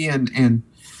movie, and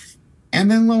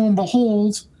then lo and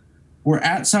behold, we're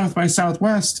at South by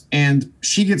Southwest, and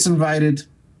she gets invited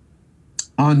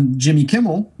on Jimmy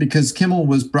Kimmel because Kimmel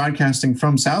was broadcasting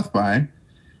from South by.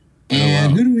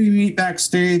 And who do we meet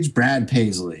backstage? Brad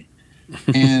Paisley.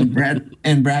 And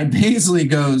Brad Paisley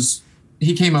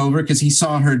he came over because he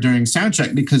saw her during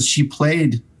soundcheck because she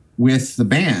played with the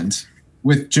band,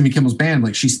 with Jimmy Kimmel's band.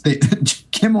 Like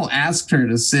Kimmel asked her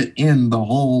to sit in the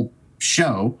whole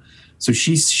show. So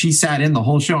she sat in the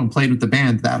whole show and played with the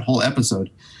band that whole episode.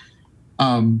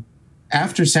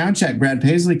 After soundcheck, Brad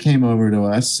Paisley came over to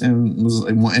us and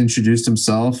introduced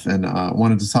himself and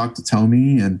wanted to talk to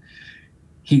Tommy. And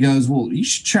he goes, "Well, you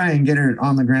should try and get her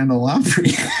on the Grand Ole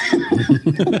Opry."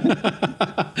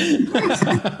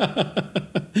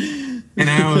 And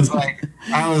I was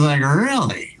like,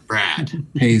 really, Brad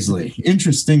Paisley?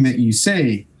 Interesting that you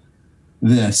say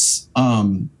this.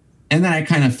 And then I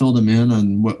kind of filled him in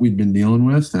on what we'd been dealing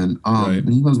with. And,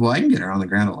 and he goes, "Well, I can get her on the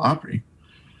Grand Ole Opry."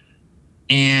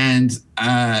 And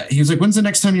he was like, "When's the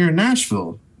next time you're in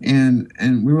Nashville?" And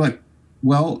we were like,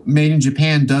 "Well, Made in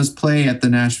Japan does play at the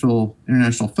Nashville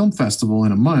International Film Festival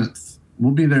in a month.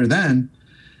 We'll be there then."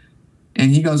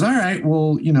 And he goes, "All right,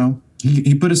 well, you know,"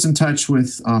 he put us in touch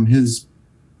with his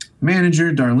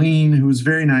manager, Darlene, who was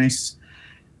very nice.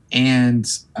 And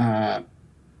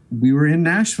we were in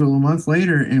Nashville a month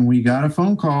later, and we got a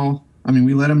phone call. I mean,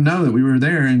 we let them know that we were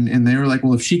there, and they were like,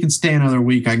 "Well, if she can stay another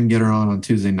week, I can get her on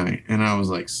Tuesday night." And I was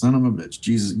like, "Son of a bitch,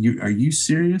 Jesus, are you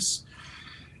serious?"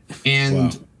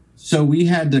 And so we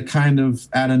had to kind of,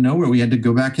 out of nowhere, we had to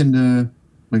go back into,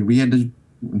 like,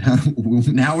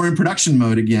 now we're in production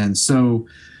mode again. So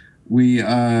we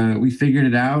figured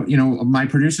it out. You know, my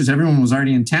producers, everyone was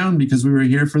already in town because we were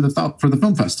here for the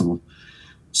film festival.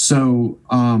 So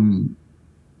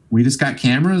we just got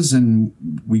cameras and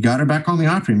we got her back on the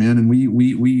Opry, man. And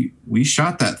we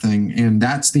shot that thing, and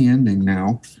that's the ending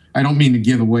now. I don't mean to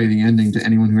give away the ending to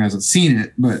anyone who hasn't seen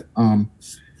it, but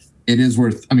it is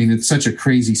worth, I mean, it's such a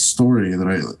crazy story that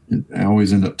I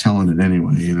always end up telling it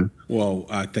anyway, you know? Well,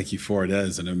 I thank you for it. That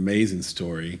is an amazing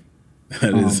story.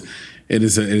 It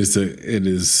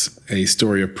is a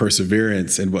story of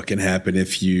perseverance and what can happen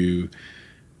if you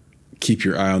keep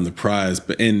your eye on the prize,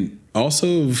 and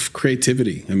also of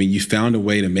creativity. I mean, you found a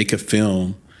way to make a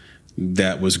film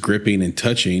that was gripping and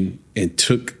touching and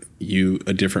took you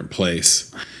a different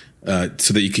place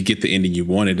so that you could get the ending you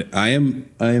wanted. I am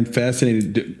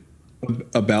fascinated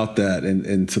about that,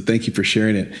 and so thank you for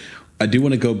sharing it. I do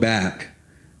want to go back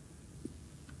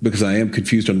because I am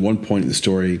confused on one point in the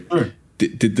story. Sure.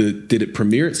 Did it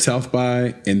premiere at South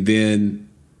by, and then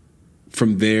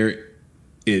from there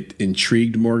it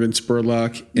intrigued Morgan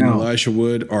Spurlock and Elijah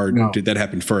Wood, or did that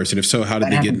happen first? And if so, how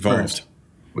did they get involved? First.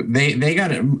 They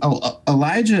got it.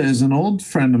 Elijah is an old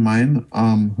friend of mine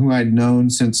who I'd known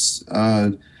since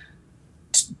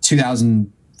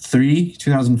 2003,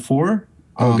 2004.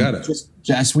 Got it.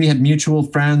 Just we had mutual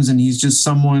friends, and he's just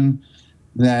someone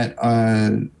that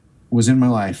was in my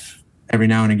life every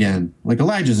now and again. Like,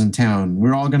 Elijah's in town.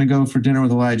 We're all going to go for dinner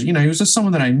with Elijah. You know, he was just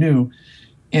someone that I knew.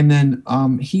 And then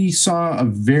he saw a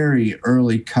very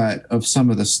early cut of some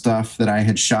of the stuff that I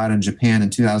had shot in Japan in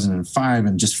 2005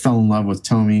 and just fell in love with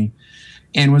Tommy.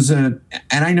 And and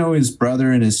I know his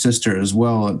brother and his sister as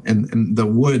well. And the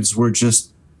Woods were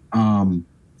just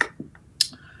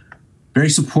very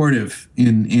supportive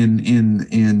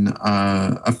in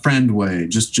a friend way.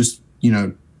 Just you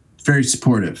know, very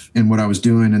supportive in what I was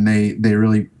doing, and they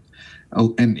really.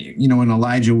 And, you know, when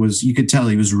Elijah you could tell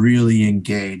he was really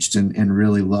engaged and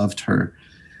really loved her.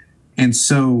 And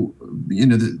so,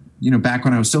 back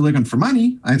when I was still looking for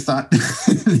money, I thought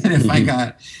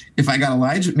that if I got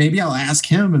Elijah, maybe I'll ask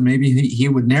him and maybe he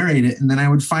would narrate it and then I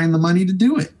would find the money to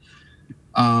do it.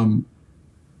 I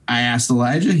asked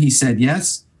Elijah, he said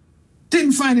yes.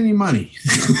 Didn't find any money.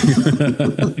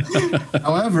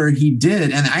 However, he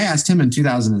did. And I asked him in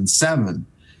 2007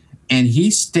 and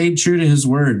he stayed true to his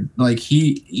word. Like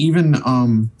he even,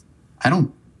 I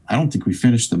don't think we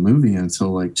finished the movie until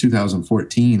like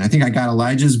 2014. I think I got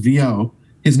Elijah's VO,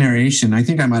 his narration. I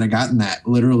think I might've gotten that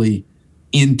literally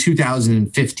in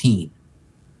 2015.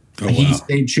 Oh, wow. He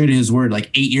stayed true to his word. Like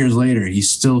 8 years later, he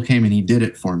still came and he did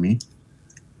it for me.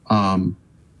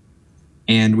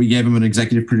 And we gave him an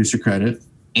executive producer credit.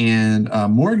 And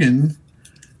Morgan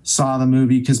saw the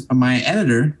movie because my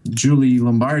editor, Julie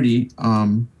Lombardi,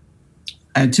 I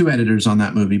had two editors on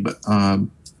that movie, but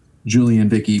Julie and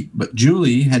Vicky. But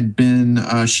Julie had been,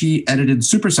 she edited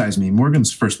Super Size Me,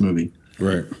 Morgan's first movie.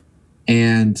 Right.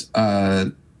 And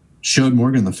showed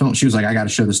Morgan the film. She was like, I got to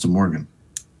show this to Morgan,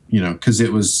 because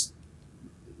it was,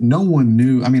 no one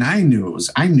knew. I mean, I knew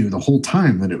the whole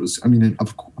time that it was,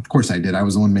 of course I did. I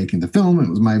was the one making the film. It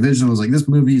was my vision. I was like, this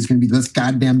movie is going to be the best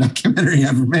goddamn documentary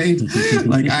ever made.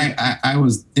 Like I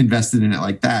was invested in it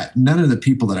like that. None of the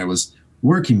people that I was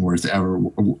working with ever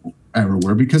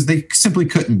were, because they simply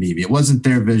couldn't be. It wasn't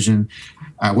their vision.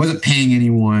 I wasn't paying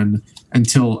anyone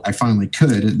until I finally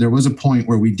could. There was a point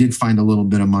where we did find a little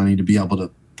bit of money to be able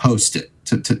to post it,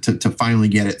 to finally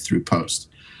get it through post.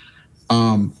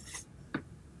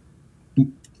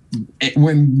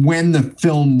 When the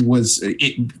film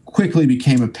it quickly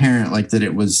became apparent like that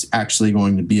it was actually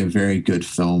going to be a very good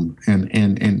film,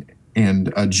 and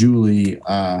Julie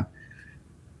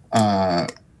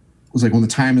was like, when the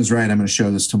time is right, I'm going to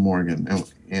show this to Morgan,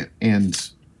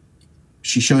 and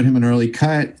she showed him an early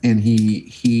cut, and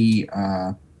he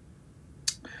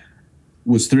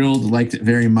was thrilled, liked it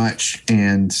very much,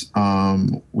 and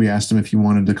we asked him if he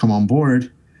wanted to come on board.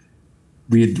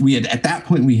 We had at that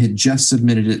point we had just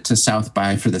submitted it to South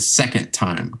by for the second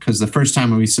time, because the first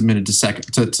time when we submitted to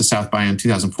South by in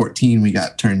 2014 we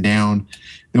got turned down.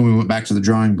 Then we went back to the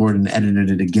drawing board and edited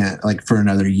it again, like for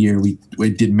another year. We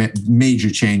did major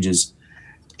changes,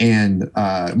 and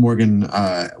Morgan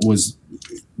was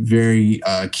very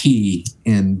key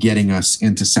in getting us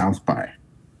into South by.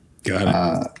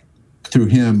 Got it. Through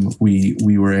him, we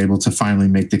were able to finally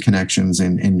make the connections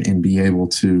and be able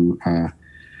to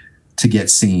get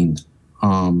seen.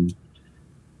 And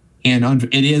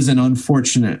it is an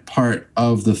unfortunate part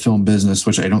of the film business,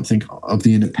 which I don't think of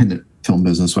the independent film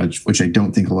business, which I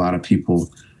don't think a lot of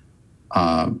people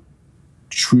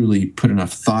truly put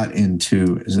enough thought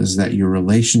into, is that your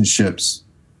relationships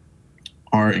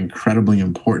are incredibly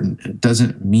important. It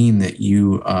doesn't mean that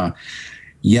you,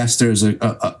 yes, there's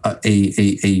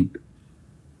a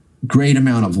great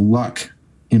amount of luck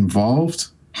involved.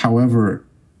 However,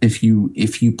 if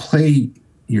you play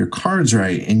your cards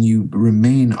right and you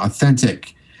remain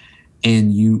authentic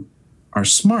and you are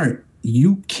smart,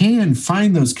 you can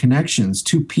find those connections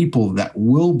to people that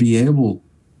will be able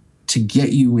to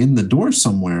get you in the door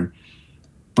somewhere.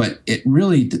 But I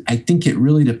think it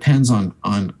really depends on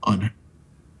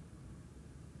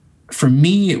for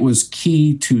me, it was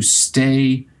key to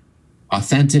stay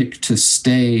authentic, to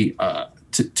stay,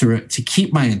 to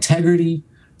keep my integrity,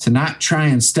 to not try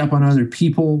and step on other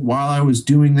people while I was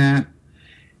doing that,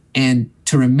 and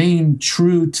to remain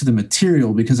true to the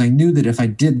material, because I knew that if I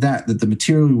did that the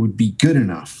material would be good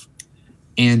enough.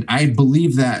 And I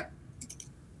believe that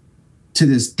to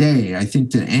this day. I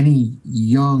think that any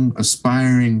young,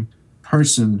 aspiring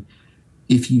person,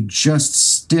 if you just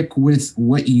stick with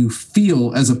what you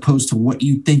feel as opposed to what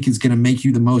you think is going to make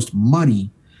you the most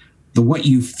money, the what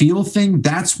you feel thing,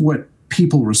 that's what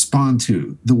people respond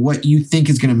to. The what you think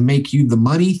is going to make you the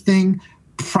money thing,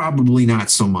 probably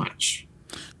not so much.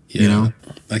 Yeah,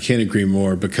 I can't agree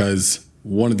more, because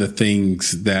one of the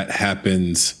things that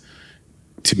happens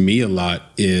to me a lot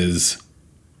is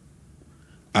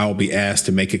I'll be asked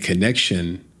to make a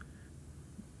connection,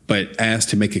 but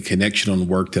asked to make a connection on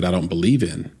work that I don't believe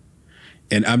in.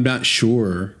 And I'm not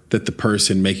sure that the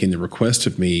person making the request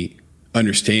of me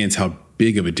understands how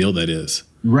big of a deal that is.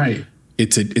 Right.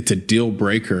 It's a deal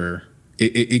breaker.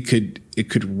 It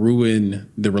could ruin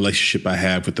the relationship I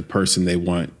have with the person they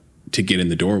want to get in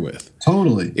the door with.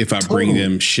 Totally. If I bring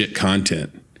them shit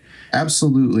content.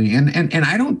 Absolutely. And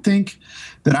I don't think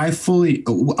that I fully,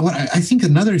 I think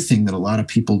another thing that a lot of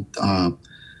people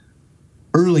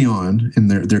early on in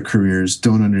their careers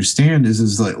don't understand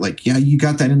is like yeah, you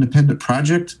got that independent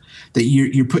project that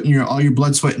you're putting all your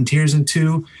blood, sweat, and tears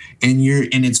into, and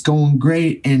it's going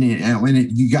great, and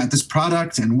you got this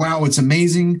product, and wow, it's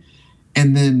amazing,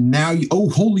 and then now oh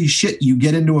holy shit, you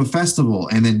get into a festival,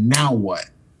 and then now what?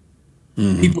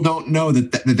 Mm-hmm. People don't know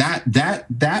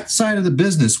that side of the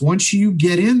business. Once you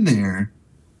get in there,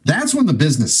 that's when the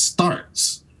business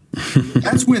starts.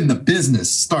 That's when the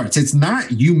business starts. It's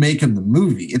not you making the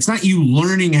movie. It's not you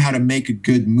learning how to make a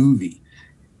good movie.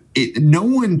 No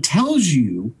one tells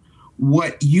you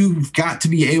what you've got to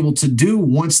be able to do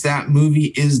once that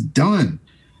movie is done.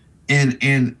 And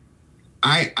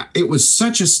it was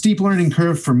such a steep learning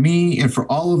curve for me and for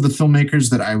all of the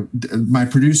filmmakers my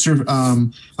producer,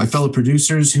 my fellow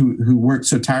producers who worked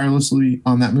so tirelessly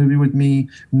on that movie with me.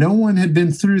 No one had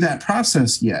been through that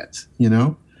process yet, you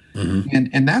know? Mm-hmm.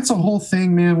 And that's a whole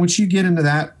thing, man. Once you get into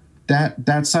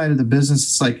that side of the business,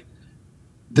 it's like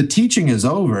the teaching is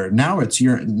over. Now it's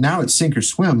sink or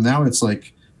swim. Now it's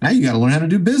like, now you got to learn how to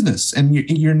do business, and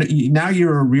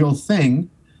you're a real thing.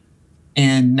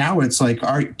 And now it's like,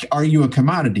 are you a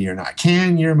commodity or not?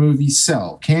 Can your movie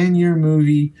sell? Can your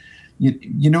movie,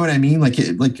 you know what I mean?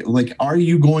 Like are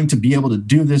you going to be able to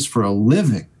do this for a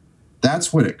living?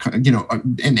 That's what it, you know,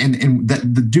 and that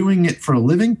the doing it for a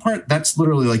living part, that's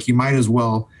literally like, you might as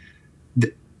well,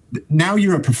 now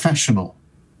you're a professional,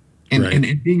 and, right.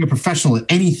 and being a professional at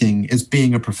anything is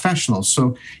being a professional.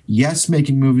 So yes,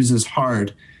 making movies is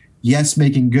hard. Yes,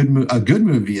 making a good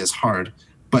movie is hard,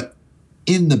 but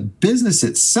in the business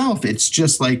itself, it's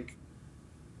just like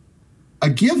a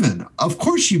given. Of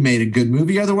course you made a good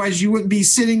movie. Otherwise you wouldn't be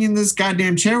sitting in this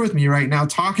goddamn chair with me right now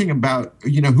talking about,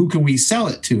 you know, who can we sell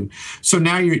it to? So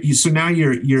now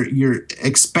you're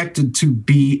expected to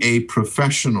be a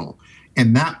professional.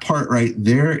 And that part right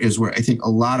there is where I think a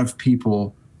lot of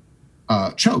people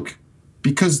choke,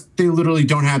 because they literally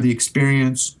don't have the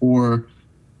experience, or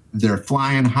they're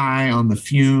flying high on the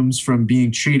fumes from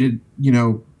being treated, you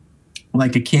know,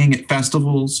 like a king at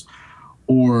festivals,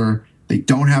 or they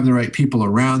don't have the right people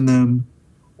around them,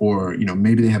 or, you know,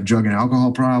 maybe they have drug and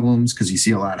alcohol problems, because you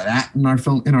see a lot of that in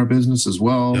our business as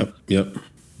well. Yep.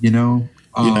 You know,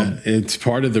 yeah, it's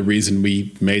part of the reason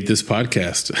we made this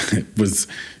podcast was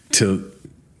to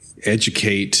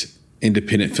educate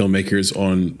independent filmmakers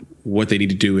on what they need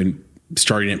to do in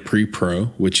starting at pre-pro,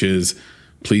 which is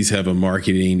please have a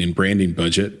marketing and branding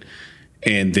budget,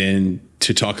 and then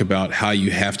to talk about how you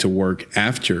have to work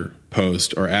after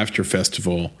post or after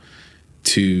festival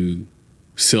to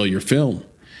sell your film.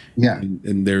 Yeah.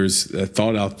 And there's a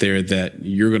thought out there that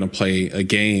you're going to play a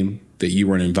game that you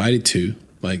weren't invited to.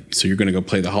 Like, so you're going to go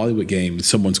play the Hollywood game and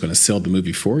someone's going to sell the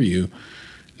movie for you.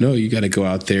 No, you got to go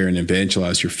out there and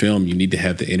evangelize your film. You need to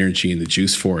have the energy and the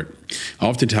juice for it.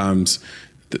 Oftentimes,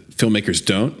 the filmmakers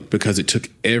don't, because it took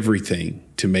everything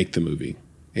to make the movie.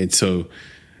 And so,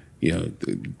 you know,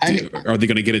 are they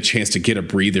going to get a chance to get a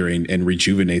breather and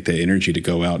rejuvenate the energy to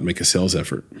go out and make a sales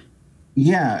effort?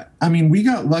 Yeah. I mean, we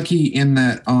got lucky in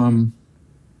that,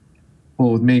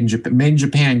 with Made in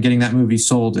Japan, getting that movie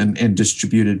sold and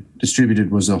distributed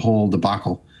was a whole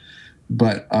debacle.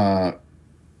 But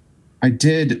we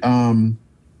did have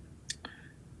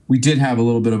a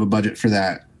little bit of a budget for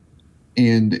that.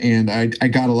 And I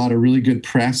got a lot of really good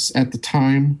press at the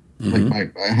time. Mm-hmm.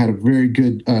 Like I had a very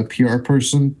good PR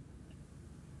person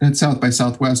at South by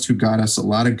Southwest who got us a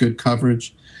lot of good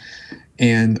coverage.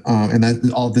 And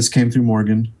that all this came through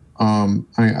Morgan.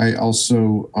 I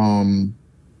also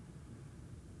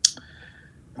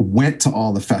went to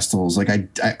all the festivals. Like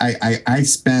I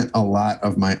spent a lot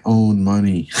of my own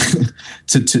money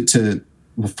to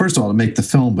well, first of all, to make the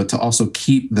film, but to also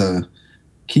keep the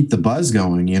buzz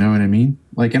going. You know what I mean?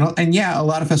 Like, and yeah, a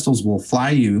lot of festivals will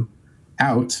fly you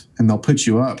out and they'll put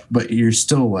you up, but you're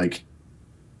still like,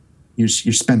 you're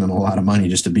spending a lot of money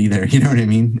just to be there. You know what I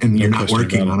mean? And you're not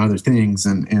working on other things.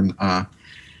 And I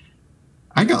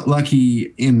got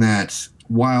lucky in that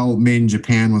while Made in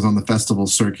Japan was on the festival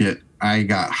circuit, I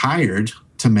got hired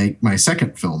to make my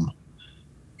second film.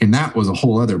 And that was a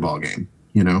whole other ballgame,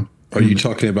 you know? Are you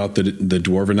talking about the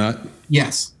Dwarvenaut?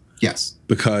 Yes.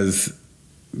 Because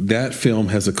that film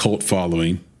has a cult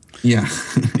following. Yeah.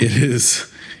 It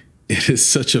is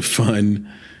such a fun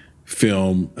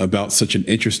film about such an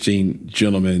interesting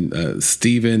gentleman,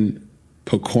 Stephen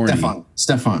Pokorny.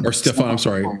 Stefan. I'm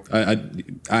sorry.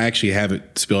 I actually have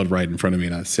it spelled right in front of me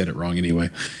and I said it wrong anyway.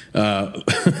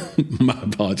 My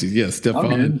apologies. Yes,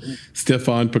 Stefan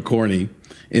Pokorny,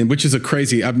 and which is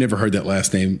I've never heard that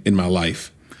last name in my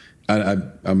life.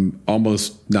 I'm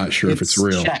almost not sure if it's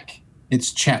real.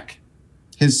 It's Czech.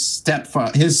 his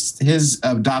stepfather, his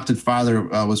adopted father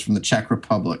was from the Czech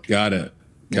Republic. Got it.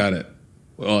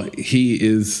 Well, he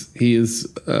is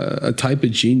a type of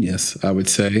genius, I would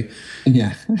say.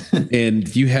 Yeah.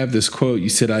 And you have this quote. You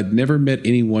said, "I'd never met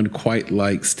anyone quite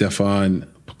like Stefan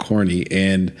Pokorny,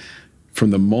 and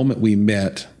from the moment we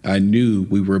met, I knew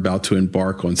we were about to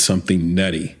embark on something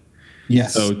nutty."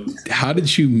 Yes. So how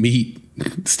did you meet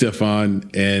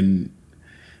Stefan, and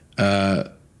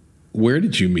where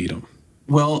did you meet him?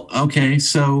 Well, okay.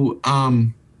 So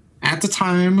at the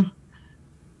time,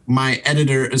 my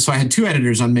editor, so I had two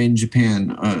editors on Made in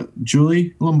Japan,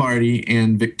 Julie Lombardi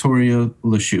and Victoria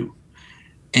Lachou.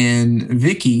 And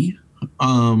Vicky,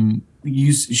 an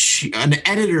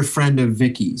editor friend of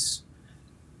Vicky's,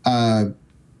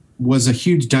 was a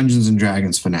huge Dungeons and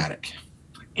Dragons fanatic,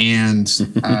 and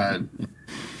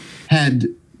had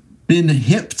been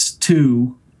hipped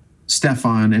to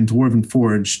Stefan and Dwarven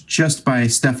Forge just by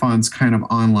Stefan's kind of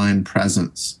online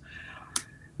presence.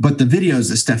 But the videos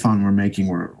that Stefan were making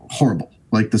were horrible.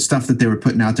 Like the stuff that they were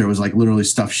putting out there was like literally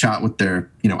stuff shot with their,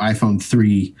 iPhone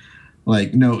 3,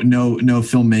 like no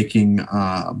filmmaking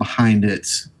behind it.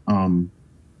 And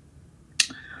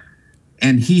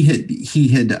he'd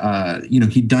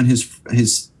done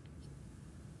his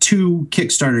two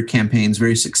Kickstarter campaigns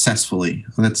very successfully.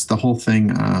 That's the whole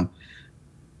thing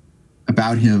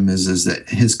about him is that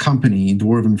his company,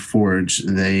 Dwarven Forge,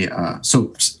 they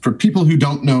so for people who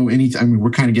don't know anything, I mean,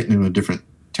 we're kind of getting into a different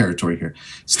territory here.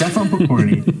 Stefan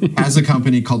Pokorny has a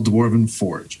company called Dwarven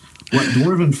Forge. What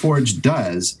Dwarven Forge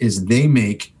does is they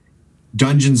make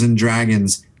Dungeons and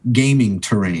Dragons gaming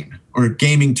terrain, or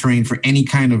gaming terrain for any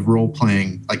kind of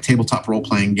role-playing, like tabletop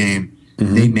role-playing game.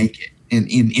 Mm-hmm. They make it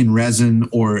in resin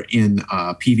or in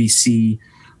PVC,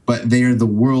 but they are the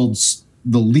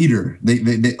leader.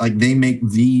 They make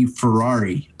the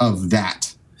Ferrari of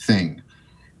that thing,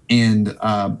 and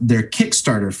they're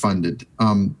Kickstarter funded.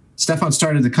 Stefan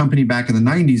started the company back in the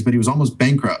 90s, but he was almost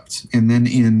bankrupt. And then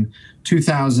in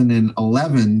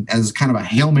 2011, as kind of a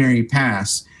Hail Mary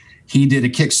pass, he did a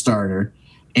Kickstarter,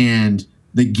 and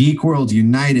the geek world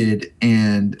united,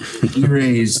 and he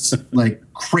raised like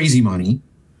crazy money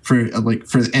for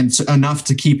enough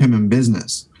to keep him in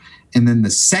business. And then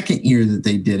the second year that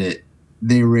they did it,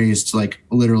 they raised like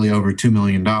literally over $2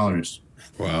 million.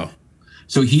 Wow.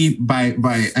 So he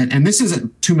and this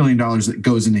isn't $2 million that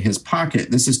goes into his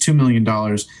pocket. This is $2 million.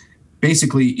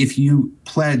 Basically, if you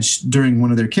pledge during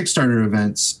one of their Kickstarter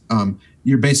events,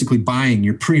 you're basically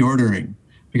you're pre-ordering,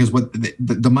 because what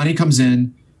the money comes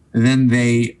in, and then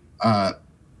they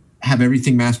have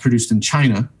everything mass produced in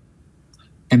China,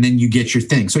 and then you get your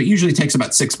thing. So it usually takes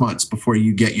about 6 months before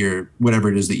you get your whatever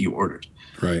it is that you ordered.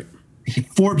 Right.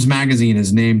 Forbes magazine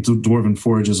has named Dwarven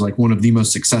Forge as like one of the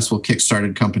most successful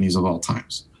Kickstarted companies of all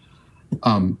times.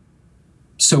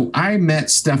 So I met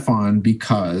Stefan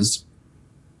because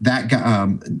that guy,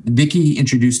 Vicky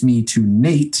introduced me to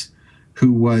Nate,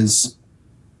 who was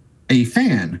a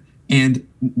fan, and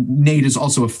Nate is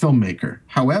also a filmmaker.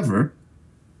 However,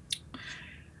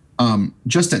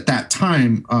 just at that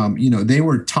time, they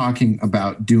were talking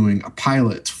about doing a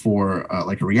pilot for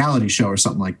like a reality show or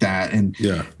something like that, and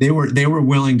they were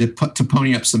willing to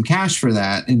pony up some cash for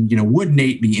that. And would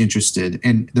Nate be interested?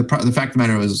 And the fact of the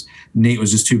matter was, Nate was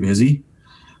just too busy.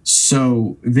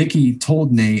 So Vicky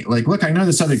told Nate, like, look, I know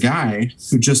this other guy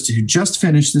who just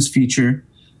finished this feature,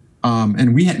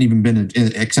 and we hadn't even been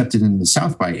accepted in the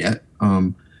South by yet,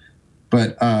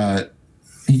 but.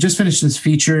 He just finished this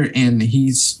feature, and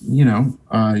he's, you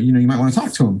might want to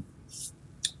talk to him.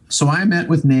 So I met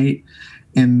with Nate,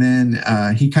 and then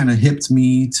he kind of hipped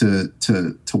me to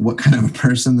what kind of a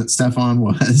person that Stefan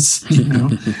was,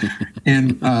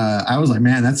 and I was like,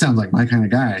 man, that sounds like my kind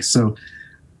of guy. So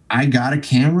I got a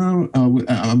camera,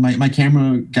 my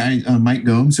camera guy, Mike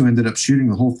Gomes, who ended up shooting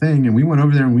the whole thing, and we went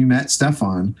over there and we met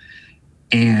Stefan,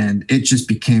 and it just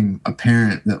became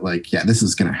apparent that, like, yeah, this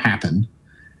is going to happen.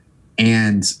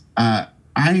 And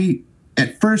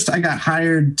at first I got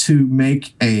hired to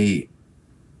make a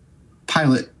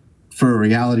pilot for a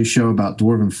reality show about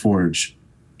Dwarven Forge.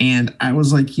 And I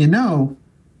was like,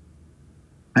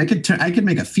 I could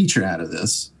make a feature out of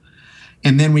this.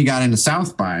 And then we got into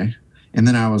South by, and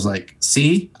then I was like,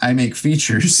 see, I make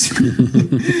features.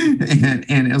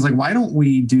 and it was like, why don't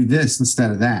we do this instead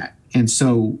of that? And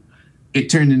so it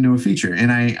turned into a feature,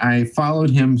 and I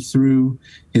followed him through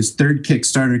his third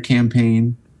Kickstarter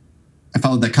campaign. I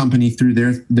followed that company through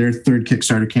their third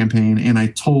Kickstarter campaign, and I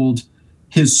told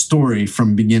his story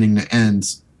from beginning to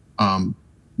end,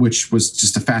 which was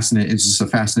just a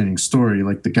fascinating story.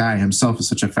 Like, the guy himself is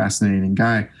such a fascinating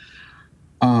guy.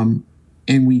 And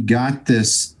we got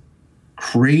this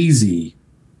crazy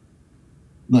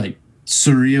like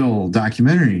surreal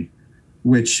documentary,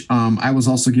 which I was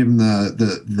also given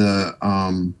the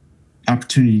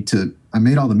opportunity to. I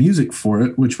made all the music for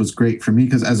it, which was great for me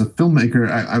because as a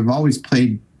filmmaker, I've always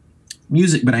played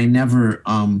music, but I never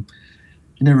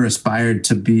aspired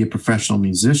to be a professional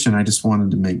musician. I just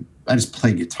wanted to I just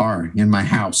play guitar in my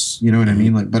house. You know what I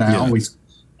mean? Like, but I always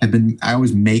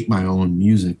make my own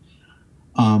music.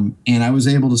 And I was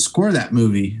able to score that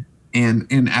movie.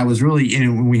 And I was really,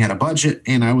 when we had a budget,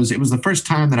 and it was the first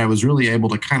time that I was really able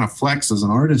to kind of flex as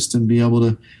an artist and be able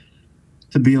to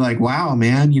be like, wow,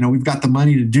 man, we've got the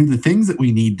money to do the things that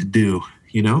we need to do,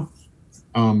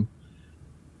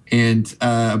 and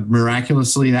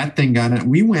miraculously that thing got it.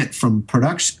 We went from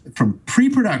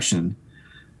pre-production,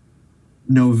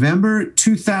 November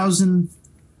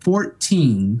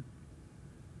 2014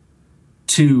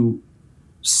 to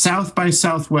South by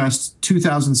Southwest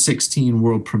 2016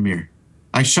 world premiere.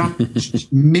 I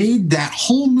made that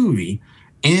whole movie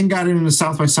and got it into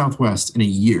South by Southwest in a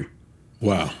year.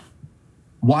 Wow.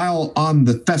 While on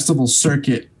the festival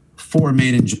circuit for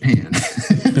Made in Japan.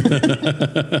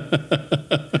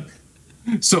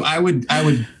 So I would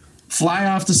fly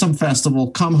off to some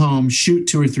festival, come home, shoot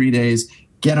 2 or 3 days,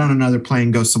 get on another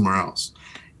plane, go somewhere else.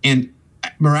 And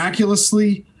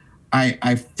miraculously,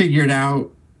 I figured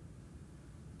out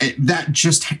that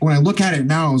just when I look at it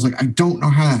now, I was like, I don't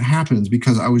know how that happens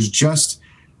because I was just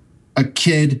a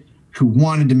kid who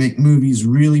wanted to make movies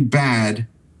really bad,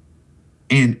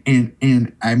 and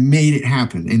I made it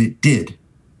happen, and it did,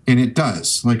 and it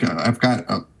does. Like I've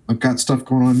got stuff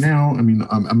going on now. I mean,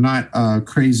 I'm not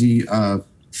crazy. I'm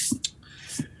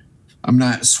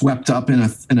not swept up in a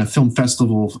film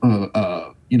festival,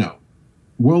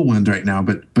 whirlwind right now.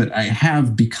 But I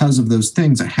have, because of those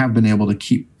things, I have been able to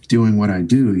keep doing what I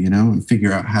do, and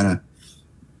figure out how to,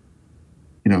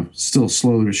 still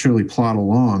slowly but surely plod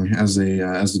along as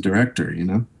a director,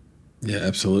 Yeah,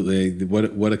 absolutely.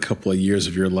 What a couple of years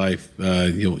of your life.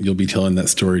 You'll be telling that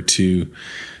story to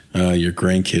your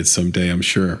grandkids someday, I'm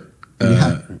sure.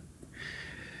 Yeah.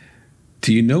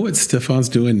 Do you know what Stefan's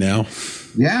doing now?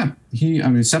 Yeah,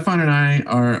 Stefan and I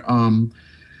are.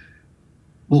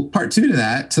 Well, part two to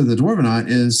that, to the Dwarvenaut,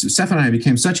 is Stefan and I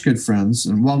became such good friends,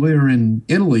 and while we were in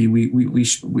Italy,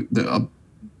 a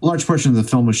large portion of the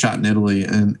film was shot in Italy,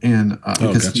 and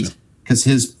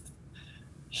because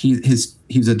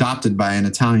he was adopted by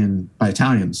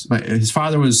Italians. His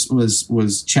father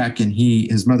was Czech, and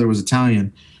his mother was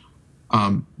Italian.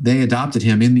 They adopted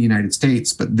him in the United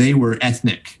States, but they were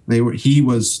ethnic.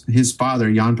 His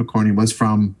father, Jan Pokorny, was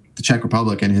from the Czech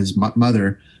Republic, and his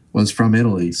mother was from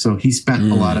Italy. So he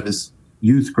spent a lot of his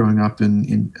youth growing up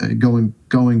in going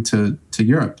to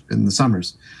Europe in the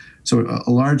summers. So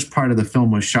a large part of the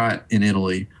film was shot in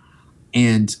Italy,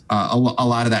 and a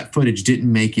lot of that footage didn't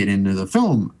make it into the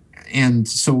film. And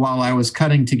so while I was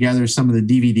cutting together some of the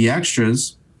DVD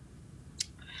extras,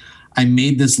 I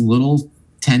made this little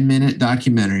 10-minute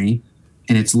documentary,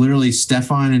 and it's literally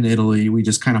Stefan in Italy. We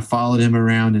just kind of followed him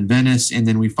around in Venice, and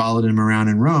then we followed him around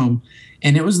in Rome.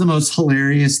 And it was the most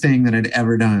hilarious thing that I'd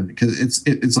ever done, because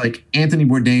it's like Anthony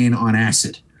Bourdain on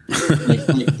acid. like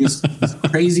this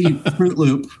crazy Fruit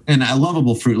Loop, and a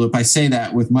lovable Fruit Loop. I say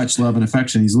that with much love and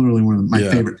affection. He's literally one of my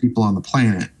favorite people on the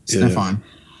planet, Stefan.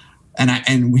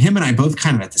 And him and I both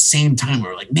kind of at the same time, we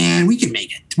were like, man, we can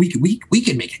make it. We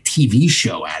could make a TV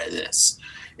show out of this.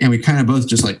 And we kind of both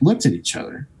just like looked at each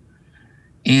other.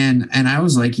 And I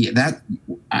was like, yeah, that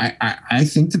I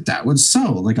think that would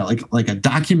sell, like a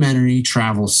documentary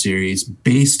travel series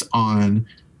based on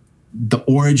the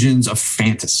origins of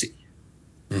fantasy.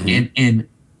 Mm-hmm. And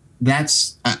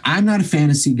that's, I'm not a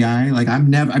fantasy guy. Like I've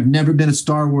never been a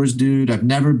Star Wars dude. I've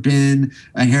never been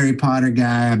a Harry Potter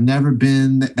guy. I've never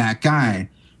been that guy,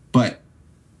 but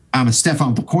I'm a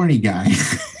Stefan Pokorny guy.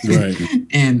 Right.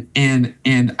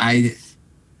 and I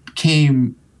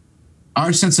came,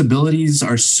 our sensibilities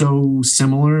are so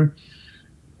similar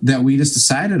that we just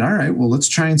decided, all right, well, let's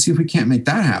try and see if we can't make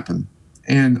that happen.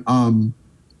 And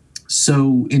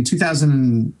so in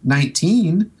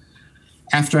 2019,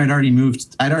 after I'd already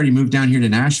moved down here to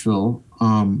Nashville,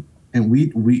 and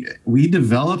we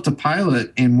developed a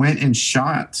pilot and went and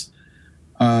shot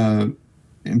and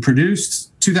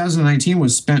produced. 2019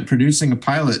 was spent producing a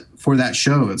pilot for that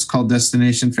show. It's called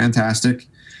Destination Fantastic.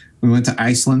 We went to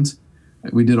Iceland.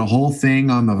 We did a whole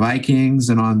thing on the Vikings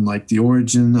and on like the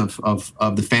origin of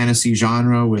the fantasy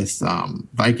genre with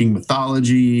Viking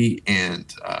mythology and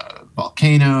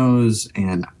volcanoes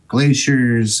and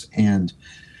glaciers, and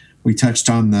we touched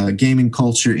on the gaming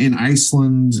culture in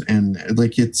Iceland, and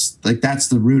like it's like that's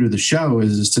the root of the show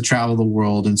is to travel the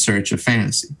world in search of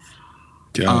fantasy.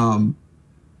 Yeah.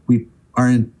 are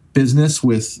in business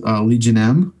with Legion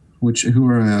M, who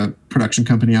are a production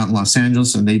company out in Los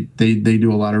Angeles, and they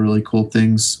do a lot of really cool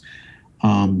things.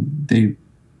 They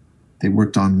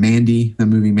worked on Mandy, the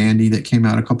movie Mandy that came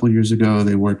out a couple of years ago.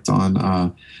 They worked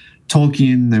on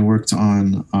Tolkien. They worked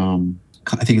on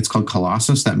I think it's called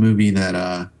Colossus, that movie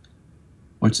that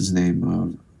what's his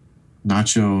name?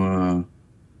 Nacho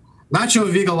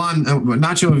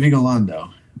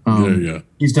Vigalondo. Yeah.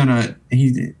 He's done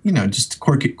just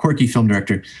quirky film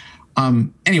director.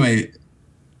 Anyway,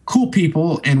 cool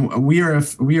people, and we are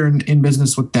in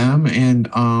business with them.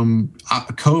 And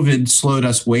COVID slowed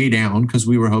us way down because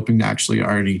we were hoping to actually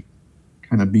already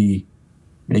kind of be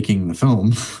making the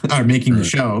film or making the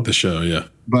show. The show, yeah.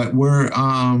 But we're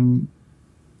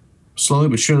slowly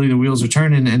but surely the wheels are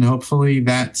turning, and hopefully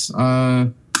that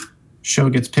show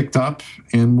gets picked up,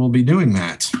 and we'll be doing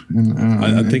that. And,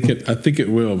 I think it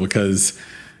will, because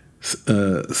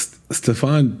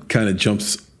Stefan kind of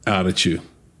jumps out at you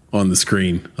on the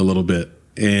screen a little bit,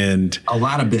 and a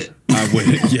lot of bit.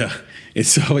 Yeah. And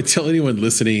so I would tell anyone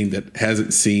listening that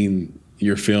hasn't seen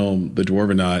your film, The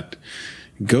Dwarvenaut,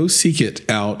 go seek it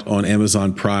out on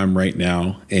Amazon Prime right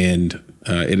now, and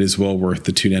it is well worth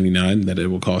the $2.99 that it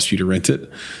will cost you to rent it.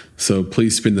 So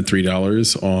please spend the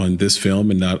 $3 on this film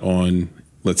and not on,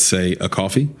 let's say, a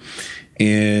coffee,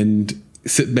 and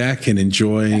sit back and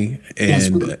enjoy. Yes,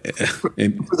 and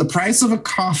for the price of a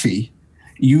coffee,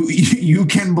 you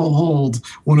can behold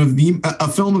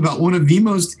a film about one of the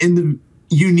most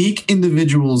unique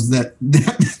individuals that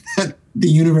the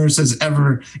universe has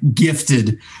ever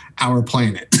gifted our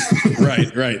planet.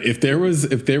 Right. If there was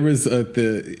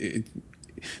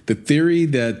the theory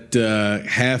that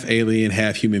half alien,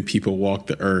 half human people walk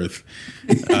the earth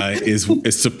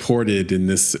is supported in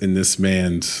this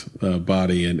man's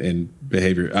body and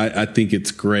behavior. I think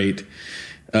it's great.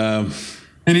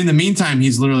 And in the meantime,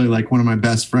 he's literally like one of my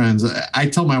best friends. I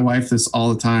tell my wife this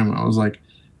all the time. I was like,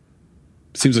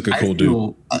 seems like a cool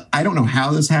dude. I don't know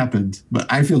how this happened,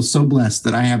 but I feel so blessed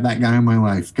that I have that guy in my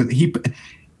life, because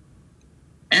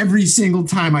every single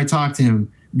time I talk to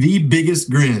him, the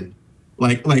biggest grin,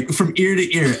 like from ear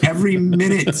to ear, every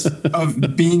minute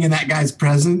of being in that guy's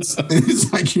presence,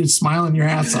 it's like you're smiling your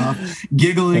ass off,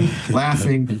 giggling,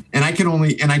 laughing. And I can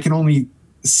only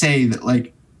say that,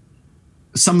 like,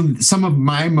 some of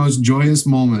my most joyous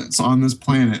moments on this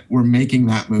planet were making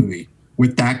that movie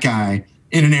with that guy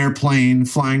in an airplane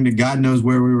flying to God knows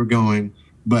where we were going.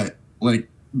 But like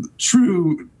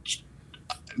true,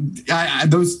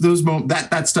 those moments,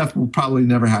 that stuff will probably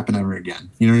never happen ever again.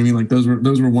 You know what I mean? Like those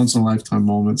were once in a lifetime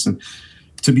moments. And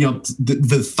to be able to,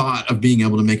 the thought of being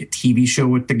able to make a TV show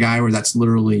with the guy where that's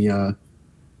literally,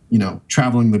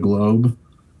 traveling the globe.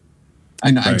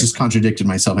 I just contradicted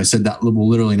myself. I said that will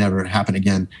literally never happen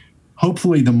again.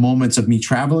 Hopefully the moments of me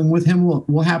traveling with him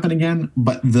will happen again.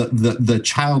 But the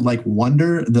childlike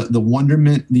wonder, the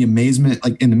wonderment, the amazement,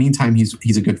 like in the meantime,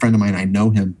 he's a good friend of mine. I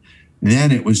know him.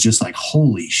 Then it was just like,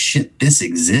 holy shit, this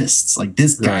exists. Like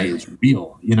this guy is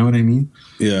real. You know what I mean?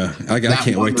 Yeah. I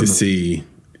can't wait to see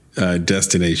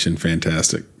Destination.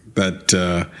 Fantastic.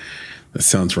 That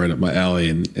sounds right up my alley,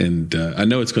 and I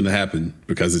know it's going to happen,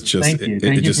 because it's just. Thank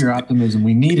you for your optimism.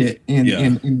 We need it,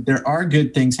 and there are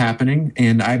good things happening,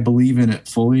 and I believe in it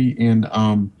fully. And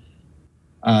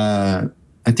I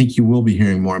think you will be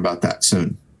hearing more about that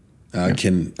soon. I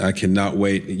cannot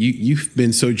wait. You've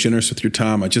been so generous with your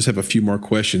time. I just have a few more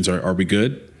questions. Are we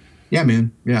good? Yeah,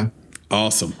 man. Yeah.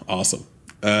 Awesome.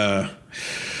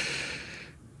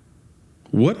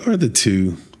 What are the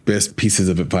two best pieces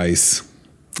of advice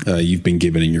you've been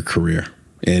given in your career,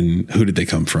 and who did they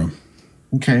come from?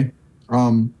 Okay.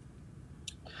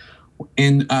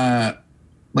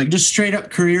 Like just straight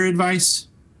up career advice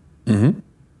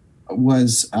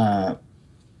was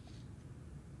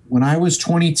when I was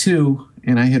 22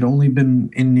 and I had only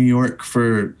been in New York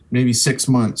for maybe 6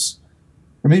 months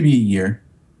or maybe a year,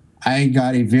 I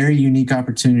got a very unique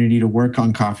opportunity to work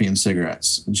on Coffee and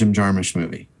Cigarettes, a Jim Jarmusch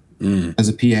movie, as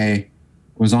a PA.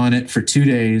 Was on it for 2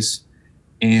 days.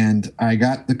 And I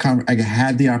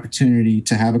had the opportunity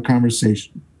to have a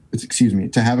conversation. With Jim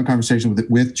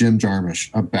Jarmusch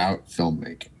about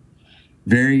filmmaking.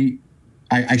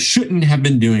 I shouldn't have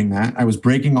been doing that. I was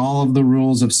breaking all of the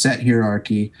rules of set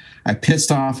hierarchy. I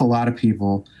pissed off a lot of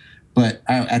people, but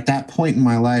at that point in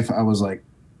my life, I was like,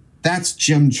 "That's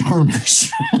Jim Jarmusch.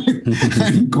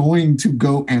 I'm going to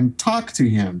go and talk to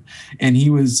him." And it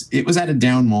was at a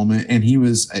down moment, and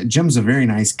Jim's a very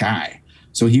nice guy.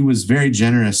 So he was very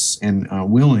generous and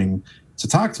willing to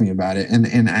talk to me about it.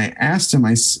 And I asked him,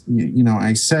 I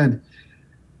said,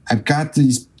 I've got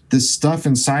this stuff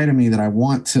inside of me that I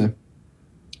want to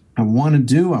I want to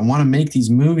do. I want to make these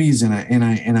movies,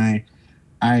 I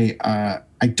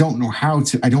don't know how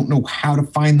to. I don't know how to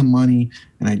find the money,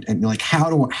 and like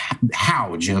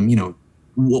how Jim,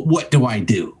 what do I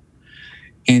do?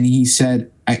 And he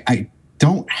said, I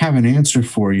don't have an answer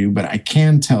for you, but I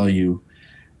can tell you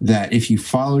that if you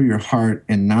follow your heart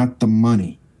and not the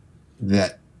money,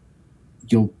 that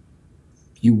you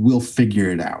will figure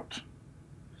it out.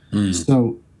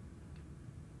 So,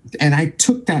 and I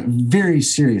took that very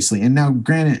seriously. And now,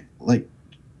 granted, like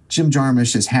Jim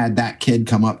Jarmusch has had that kid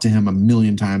come up to him a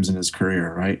million times in his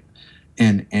career, right?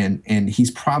 And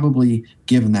he's probably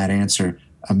given that answer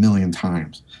a million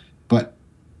times. But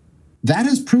that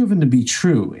has proven to be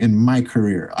true in my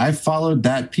career. I followed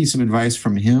that piece of advice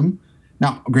from him.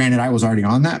 Now, granted, I was already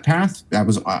on that path. I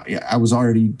was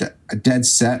already dead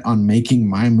set on making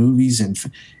my movies,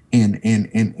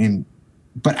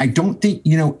 but I don't think,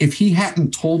 if he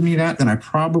hadn't told me that, then I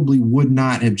probably would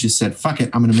not have just said, fuck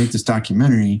it, I'm going to make this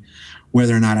documentary,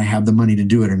 whether or not I have the money to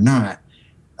do it or not.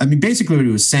 I mean, basically what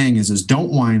he was saying is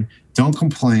don't whine, don't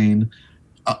complain,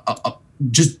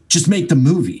 just make the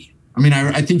movie. I mean,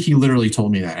 I think he literally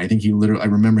told me that. I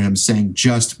remember him saying,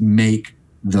 just make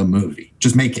the movie.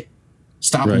 Just make it.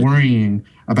 Stop worrying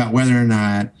about whether or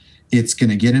not it's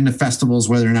going to get into festivals,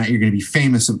 whether or not you're going to be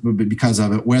famous because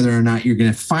of it, whether or not you're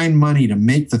going to find money to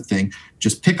make the thing.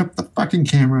 Just pick up the fucking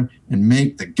camera and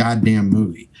make the goddamn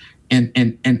movie. And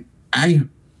I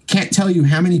can't tell you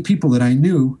how many people that I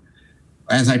knew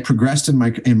as I progressed in my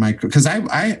because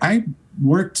I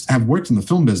have worked in the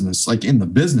film business, like in the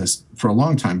business for a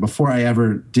long time before I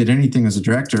ever did anything as a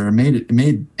director or made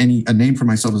a name for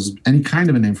myself as any kind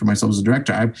of a name for myself as a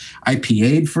director. I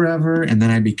PA'd forever, and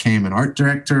then I became an art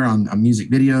director on music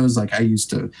videos. Like I used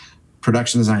to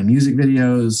production design music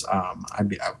videos.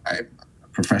 I'm a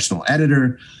professional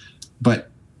editor, but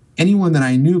anyone that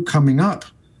I knew coming up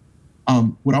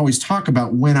would always talk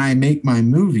about when I make my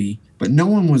movie. But no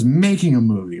one was making a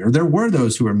movie, or there were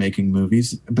those who were making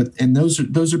movies. And those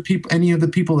are people. Any of the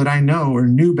people that I know or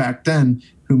knew back then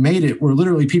who made it were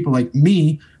literally people like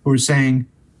me who were saying,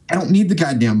 "I don't need the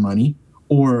goddamn money,"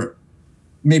 or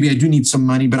maybe I do need some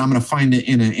money, but I'm going to find it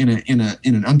in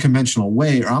an unconventional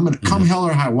way, or I'm going to come hell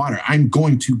or high water. I'm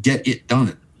going to get it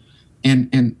done,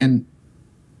 and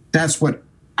that's what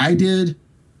I did.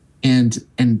 And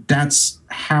that's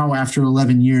how after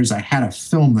 11 years, I had a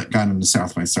film that got into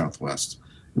South by Southwest.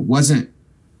 What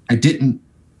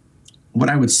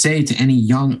I would say to any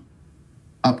young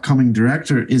upcoming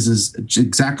director is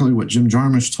exactly what Jim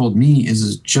Jarmusch told me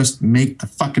is just make the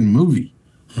fucking movie.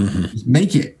 Just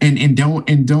make it. And don't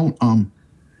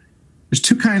there's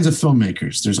two kinds of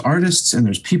filmmakers. There's artists and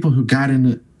there's people who got in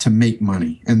it to make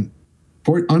money. And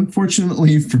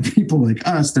unfortunately for people like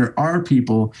us, there are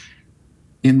people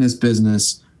in this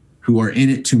business who are in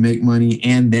it to make money,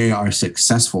 and they are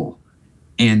successful.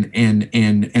 And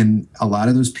a lot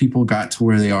of those people got to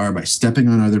where they are by stepping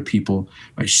on other people,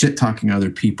 by shit talking other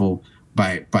people,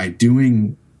 by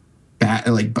doing bad,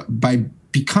 like by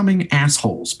becoming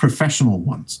assholes, professional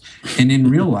ones. And in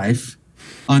real life,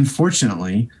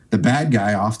 unfortunately, the bad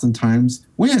guy oftentimes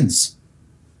wins.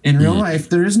 In real life,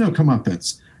 there is no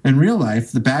comeuppance. In real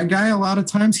life, the bad guy, a lot of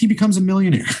times, he becomes a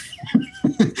millionaire.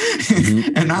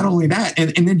 And not only that,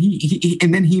 and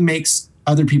then he makes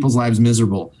other people's lives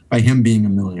miserable by him being a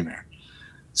millionaire.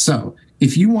 So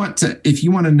if you want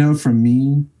to know from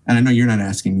me, and I know you're not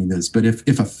asking me this, but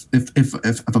if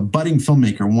a budding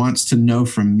filmmaker wants to know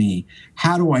from me,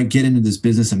 how do I get into this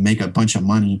business and make a bunch of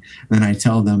money? Then I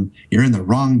tell them, you're in the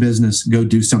wrong business. Go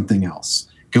do something else.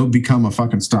 Go become a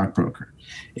fucking stockbroker.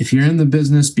 If you're in the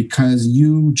business because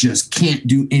you just can't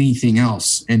do anything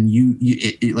else, and you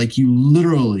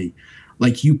literally,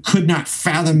 like you could not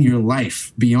fathom your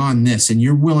life beyond this, and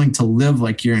you're willing to live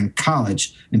like you're in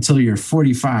college until you're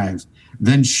 45,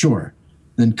 then sure,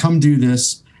 then come do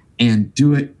this and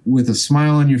do it with a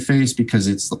smile on your face, because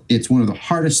it's one of the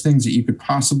hardest things that you could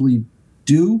possibly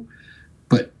do,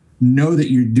 but know that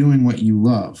you're doing what you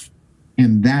love.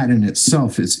 And that in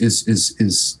itself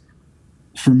is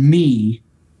for me,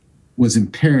 was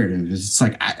imperative. It's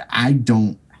like I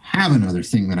don't have another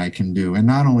thing that I can do. And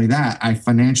not only that, I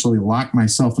financially locked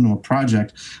myself into a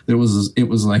project that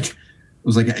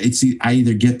I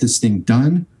either get this thing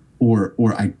done or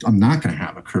I'm not going to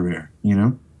have a career,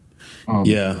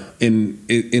 Yeah, and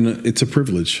it's a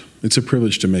privilege. It's a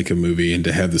privilege to make a movie and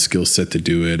to have the skill set to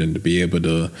do it and to be able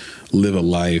to live a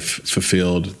life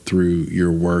fulfilled through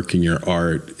your work and your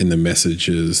art and the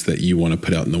messages that you want to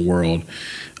put out in the world,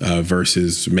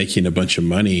 versus making a bunch of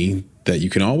money that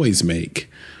you can always make.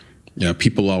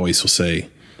 People always will say,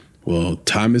 well,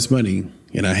 time is money.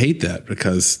 And I hate that,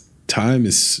 because time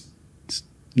is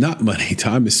not money.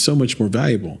 Time is so much more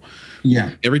valuable.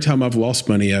 Yeah. Every time I've lost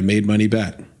money, I've made money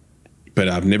back, but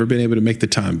I've never been able to make the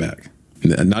time back.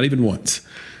 Not even once.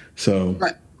 So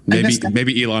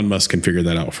maybe Elon Musk can figure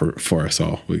that out for us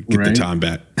all. We get the time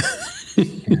back.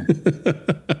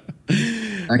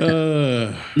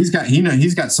 He's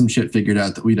got some shit figured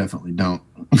out that we definitely don't.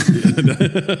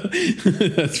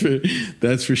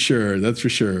 That's for sure.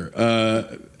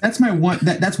 That's my one.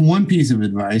 That's one piece of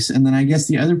advice, and then I guess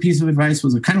the other piece of advice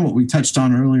was kind of what we touched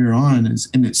on earlier on,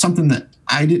 and it's something that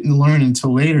I didn't learn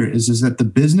until later. Is that the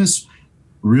business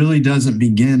really doesn't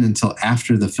begin until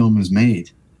after the film is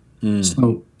made.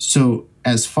 So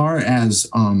as far as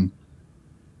I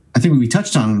think we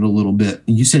touched on it a little bit.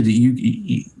 You said that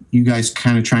you guys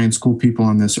kind of try and school people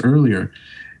on this earlier.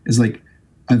 Is like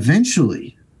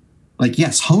eventually, like,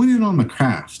 yes, hone in on the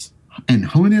craft and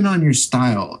hone in on your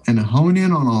style and hone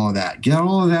in on all of that. Get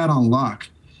all of that on lock.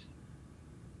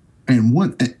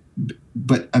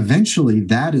 But eventually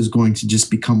that is going to just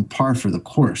become par for the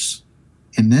course.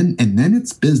 And then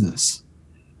it's business.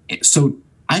 So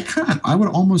I would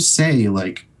almost say,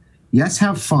 like, yes,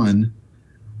 have fun,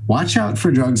 watch out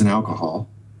for drugs and alcohol,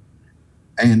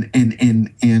 and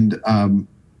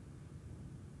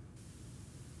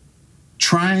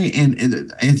try and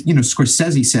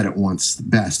Scorsese said it once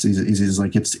best. He's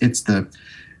like, it's the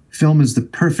film is the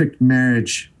perfect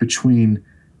marriage between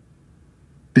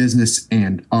business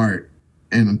and art.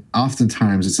 And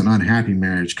oftentimes it's an unhappy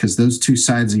marriage because those two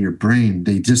sides of your brain,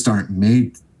 they just aren't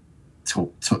made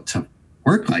to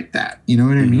work like that. You know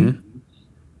what I mean?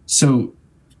 So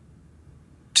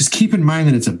just keep in mind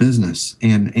that it's a business,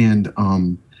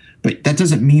 but that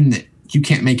doesn't mean that you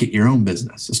can't make it your own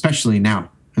business, especially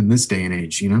now in this day and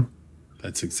age, you know?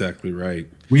 That's exactly right.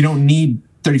 We don't need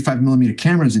 35 millimeter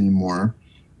cameras anymore.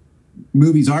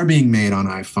 Movies are being made on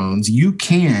iPhones. You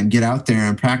can get out there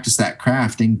and practice that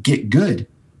craft and get good,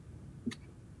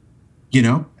 you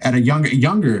know, at a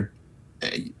younger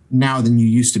now than you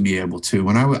used to be able to.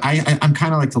 When I'm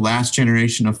kind of like the last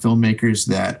generation of filmmakers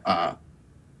that I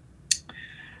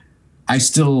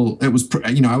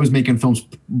was making films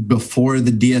before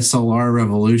the DSLR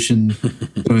revolution.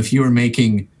 So if you were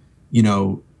making,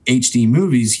 HD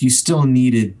movies, you still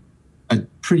needed a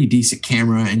pretty decent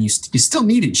camera, and you still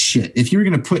needed shit. If you were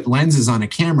going to put lenses on a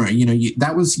camera, you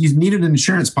needed an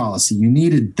insurance policy. You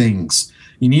needed things.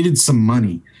 You needed some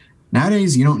money.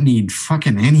 Nowadays, you don't need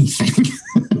fucking anything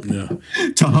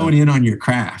to hone in on your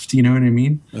craft. You know what I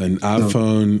mean? An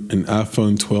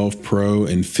iPhone 12 Pro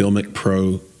and Filmic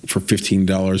Pro for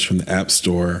 $15 from the App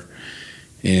Store,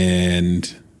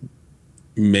 and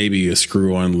maybe a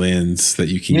screw-on lens that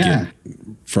you can get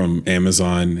from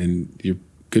Amazon, and you're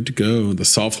good to go. The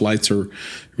soft lights are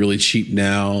really cheap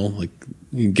now. Like,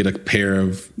 you can get a pair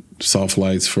of soft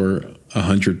lights for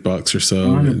 $100 or so.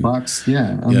 $100,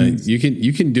 yeah.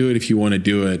 You can do it if you want to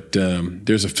do it.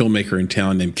 There's a filmmaker in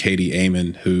town named Katie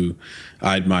Amon who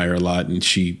I admire a lot, and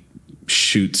she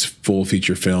shoots full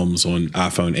feature films on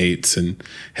iPhone 8s and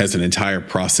has an entire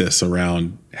process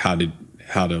around how to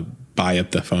buy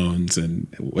up the phones and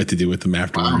what to do with them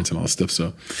afterwards and all that stuff.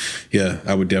 So yeah,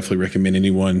 I would definitely recommend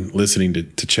anyone listening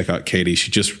to check out Katie. She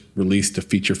just released a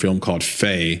feature film called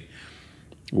Faye,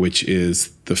 which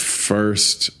is the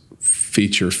first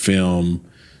feature film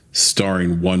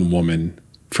starring one woman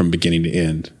from beginning to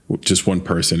end, just one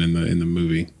person in the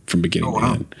movie from beginning to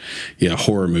end. Yeah,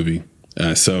 horror movie.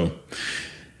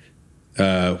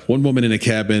 One woman in a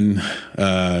cabin.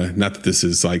 Not that this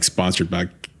is like sponsored by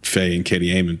Faye and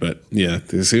Katie Amon, but yeah,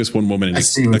 there's one woman in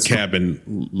a cabin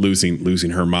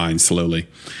losing her mind slowly.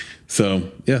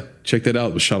 So yeah, check that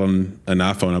out. It was shot on an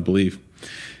iPhone, I believe.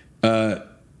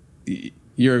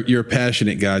 You're a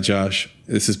passionate guy, Josh.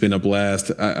 This has been a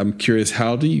blast. I'm curious,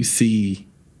 how do you see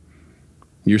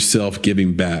yourself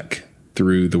giving back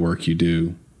through the work you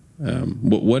do?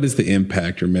 What is the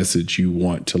impact or message you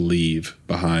want to leave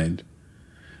behind?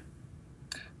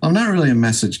 I'm not really a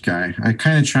message guy. I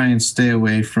kind of try and stay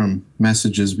away from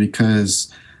messages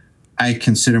because I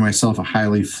consider myself a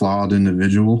highly flawed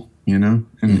individual, and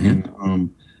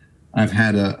I've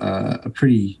had a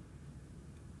pretty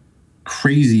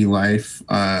crazy life,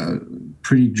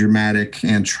 pretty dramatic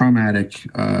and traumatic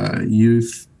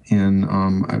youth, and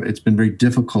it's been very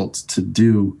difficult to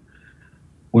do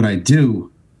what I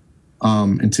do,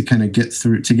 and to kind of get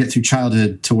through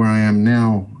childhood to where I am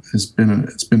now it's been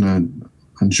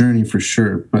a journey for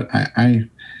sure. But I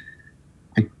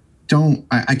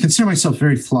consider myself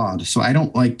very flawed, so I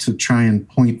don't like to try and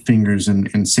point fingers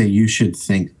and say you should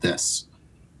think this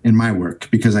in my work,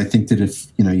 because I think that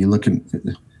if you look at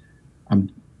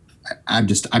I'm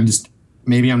just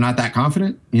maybe I'm not that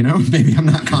confident, maybe I'm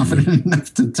not confident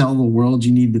enough to tell the world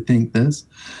you need to think this.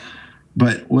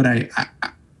 But what I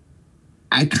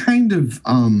kind of,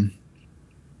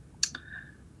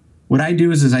 what I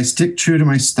do is I stick true to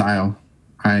my style.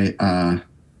 I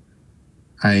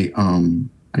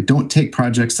don't take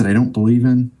projects that I don't believe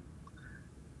in.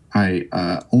 I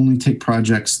only take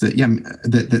projects that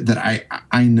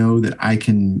I know that I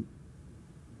can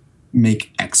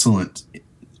make excellent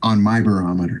on my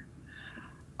barometer.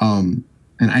 And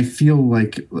I feel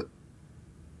like,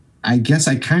 I guess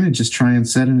I kind of just try and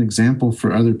set an example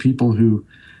for other people who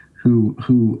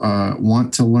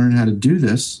want to learn how to do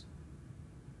this.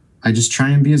 I just try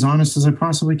and be as honest as I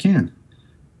possibly can.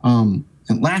 And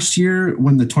last year,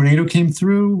 when the tornado came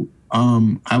through,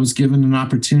 I was given an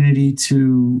opportunity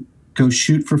to go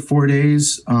shoot for 4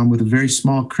 days with a very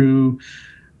small crew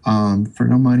for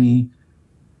no money.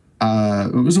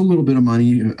 It was a little bit of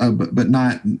money, but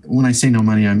not, when I say no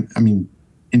money, I mean,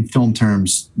 in film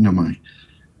terms, no money.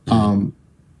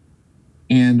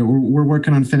 And we're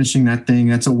working on finishing that thing.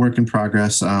 That's a work in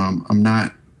progress. I'm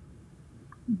not,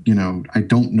 I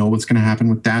don't know what's going to happen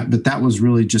with that, but that was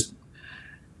really just,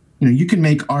 you can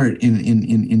make art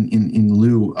in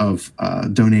lieu of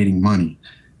donating money.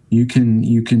 You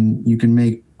can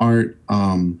make art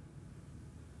to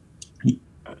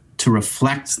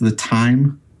reflect the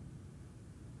time,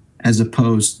 as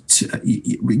opposed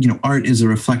to, art is a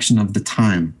reflection of the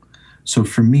time. So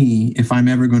for me, if I'm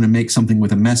ever going to make something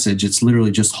with a message, it's literally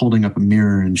just holding up a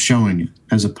mirror and showing it,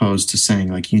 as opposed to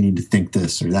saying like, you need to think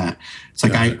this or that. It's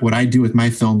like what I do with my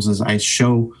films is I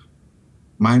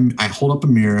hold up a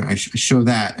mirror, I show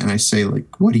that, and I say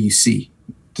like, what do you see?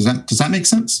 Does that make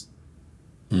sense?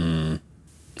 I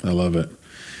love it.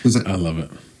 I love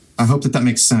it. I hope that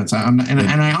makes sense. And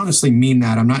I honestly mean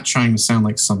that. I'm not trying to sound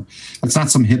like it's not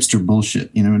some hipster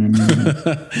bullshit. You know what I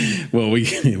mean? Well, we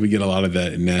get a lot of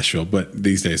that in Nashville,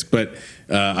 these days. But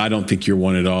I don't think you're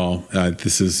one at all.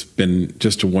 This has been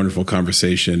just a wonderful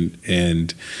conversation,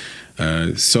 and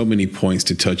so many points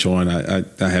to touch on.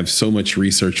 I have so much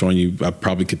research on you. I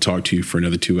probably could talk to you for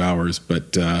another 2 hours,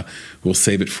 but we'll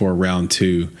save it for round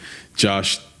 2.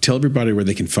 Josh, tell everybody where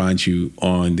they can find you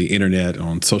on the internet,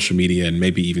 on social media, and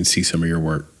maybe even see some of your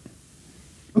work.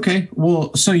 Okay.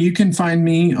 Well, so you can find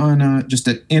me on just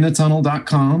at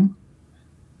inatunnel.com.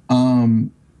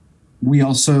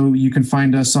 You can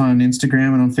find us on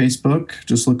Instagram and on Facebook.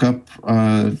 Just look up,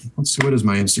 let's see, what is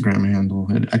my Instagram handle?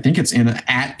 I think it's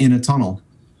at inatunnel.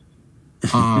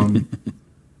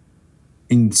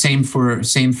 And same for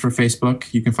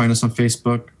Facebook. You can find us on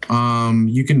Facebook.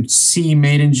 You can see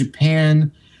Made in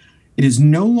Japan. It is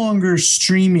no longer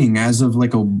streaming as of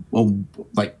like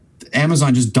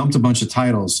Amazon just dumped a bunch of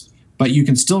titles, but you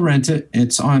can still rent it.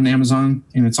 It's on Amazon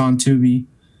and it's on Tubi.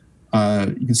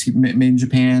 You can see Made in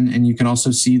Japan, and you can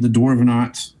also see The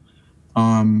Dwarvenaut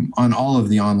on all of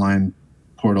the online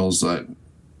portals,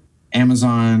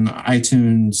 Amazon,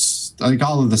 iTunes, like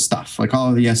all of the stuff, like all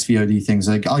of the SVOD things.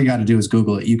 Like all you got to do is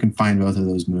Google it. You can find both of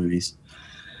those movies.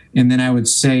 And then I would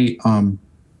say,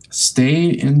 stay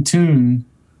in tune,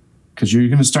 because you're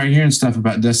going to start hearing stuff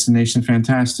about Destination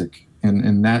Fantastic,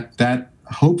 and that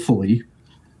hopefully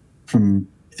from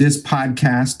this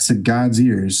podcast to God's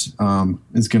ears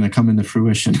is going to come into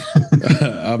fruition.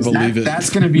 I believe it. That's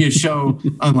going to be a show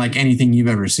unlike anything you've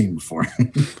ever seen before.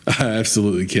 I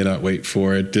absolutely cannot wait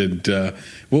for it. And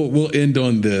we'll end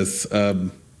on this.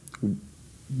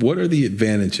 What are the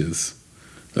advantages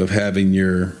of having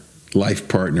your life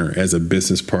partner as a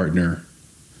business partner,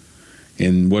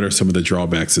 and what are some of the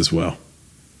drawbacks as well?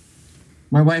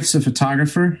 My wife's a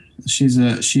photographer. She's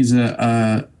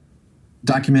a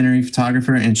documentary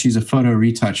photographer, and she's a photo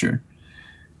retoucher.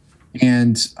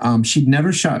 And she'd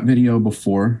never shot video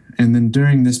before. And then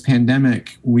during this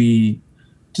pandemic, we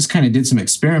just kind of did some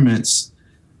experiments,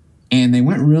 and they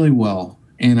went really well.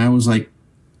 And I was like,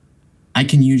 I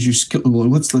can use your skill.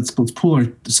 Let's pull our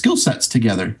skill sets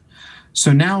together.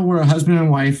 So now we're a husband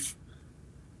and wife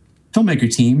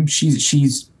filmmaker team.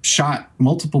 She's shot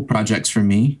multiple projects for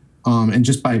me. And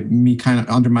just by me kind of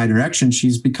under my direction,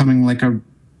 she's becoming like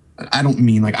I don't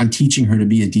mean like I'm teaching her to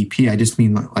be a DP. I just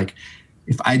mean like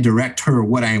if I direct her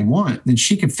what I want, then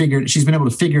she can she's been able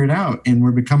to figure it out. And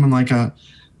we're becoming like a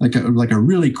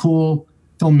really cool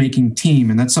filmmaking team.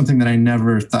 And that's something that I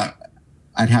never thought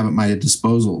I'd have at my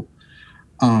disposal.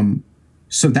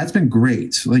 So that's been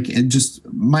great. Like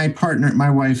my partner, my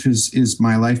wife is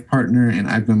my life partner, and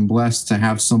I've been blessed to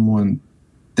have someone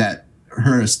that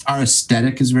our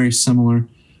aesthetic is very similar.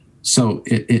 So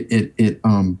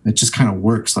it just kind of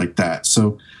works like that.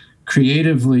 So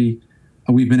creatively,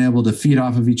 we've been able to feed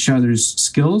off of each other's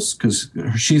skills because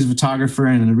she's a photographer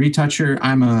and a retoucher.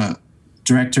 I'm a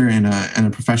director and a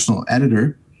professional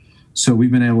editor. So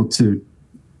we've been able to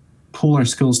pull our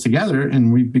skills together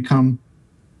and we've become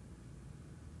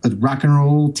a rock and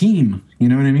roll team. You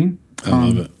know what I mean? I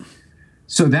love it.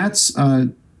 So that's,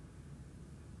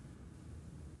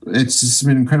 it's just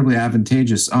been incredibly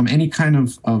advantageous. Any kind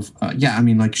of I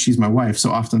mean, like she's my wife.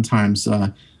 So oftentimes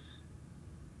on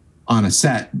a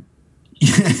set,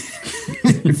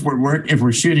 if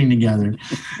we're shooting together,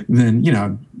 then, you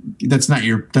know, that's not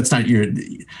your,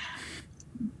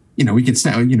 you know, we could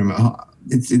snap, you know,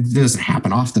 it doesn't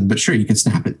happen often, but sure, you can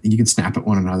snap at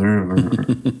one another or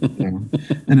you know,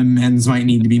 and amends might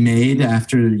need to be made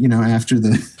after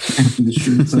the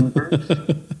shoot's over.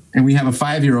 And we have a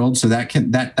 5-year-old, so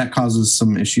that causes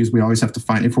some issues. We always have to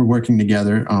find, if we're working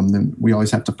together, then we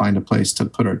always have to find a place to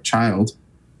put our child.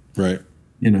 Right.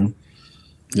 You know.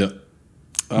 Yep.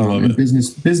 I love it.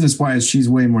 Business wise, she's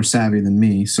way more savvy than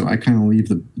me, so I kind of leave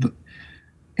the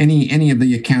any of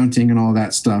the accounting and all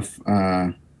that stuff.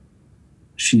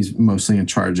 She's mostly in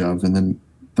charge of, and then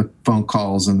the phone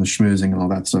calls and the schmoozing and all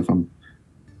that stuff.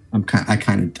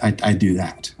 I do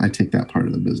that. I take that part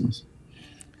of the business.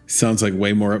 Sounds like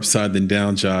way more upside than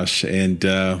down, Josh. And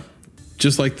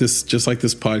just like this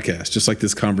podcast, just like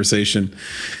this conversation,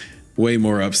 way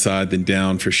more upside than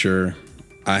down for sure.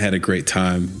 I had a great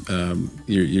time.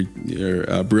 You're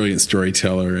a brilliant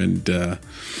storyteller, and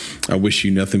I wish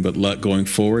you nothing but luck going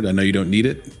forward. I know you don't need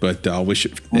it, but I'll wish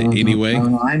it anyway.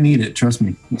 I need it. Trust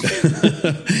me.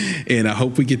 And I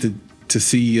hope we get to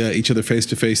see each other face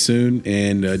to face soon,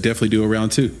 and definitely do a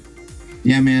round 2.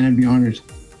 Yeah, man, I'd be honored.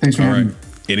 Thanks for having me.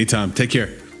 Anytime. Take care.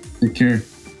 Take care.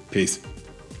 Peace.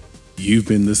 You've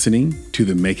been listening to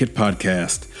the Make It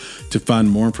Podcast. To find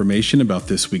more information about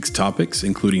this week's topics,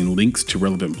 including links to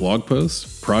relevant blog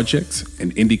posts, projects,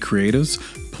 and indie creatives,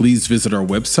 please visit our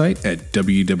website at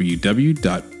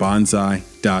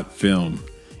www.bonsai.film.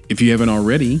 If you haven't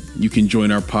already, you can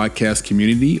join our podcast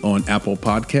community on Apple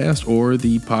Podcast or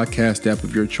the podcast app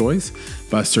of your choice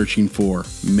by searching for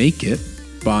Make It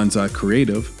Bonsai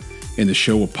Creative, and the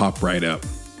show will pop right up.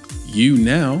 You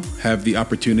now have the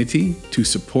opportunity to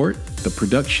support the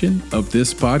production of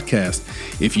this podcast.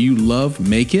 If you love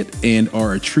Make It and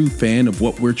are a true fan of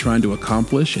what we're trying to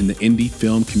accomplish in the indie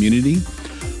film community,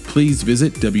 please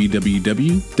visit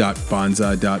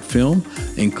www.bonsai.film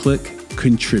and click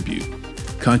Contribute.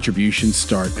 Contributions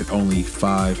start at only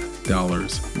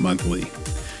 $5 monthly.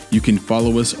 You can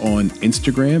follow us on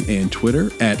Instagram and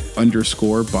Twitter at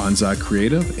 _Bonsai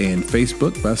Creative and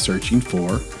Facebook by searching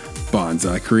for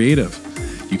Bonsai Creative.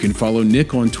 You can follow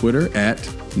Nick on Twitter at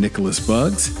Nicholas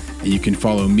Bugs, and you can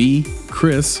follow me,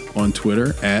 Chris, on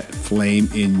Twitter at Flame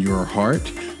in Your Heart.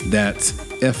 That's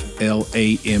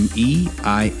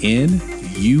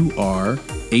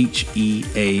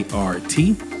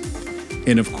FLAMEINURHEART.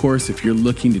 And of course, if you're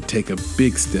looking to take a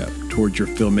big step towards your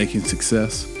filmmaking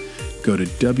success, go to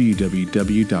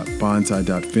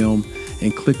www.bonsai.film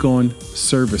and click on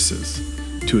Services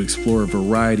to explore a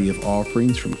variety of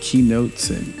offerings, from keynotes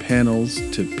and panels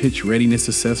to pitch readiness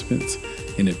assessments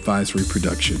and advisory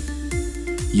production.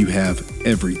 You have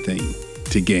everything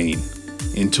to gain.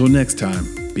 Until next time,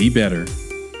 be better,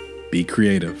 be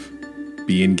creative,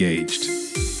 be engaged,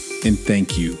 and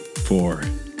thank you for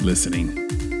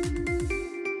listening.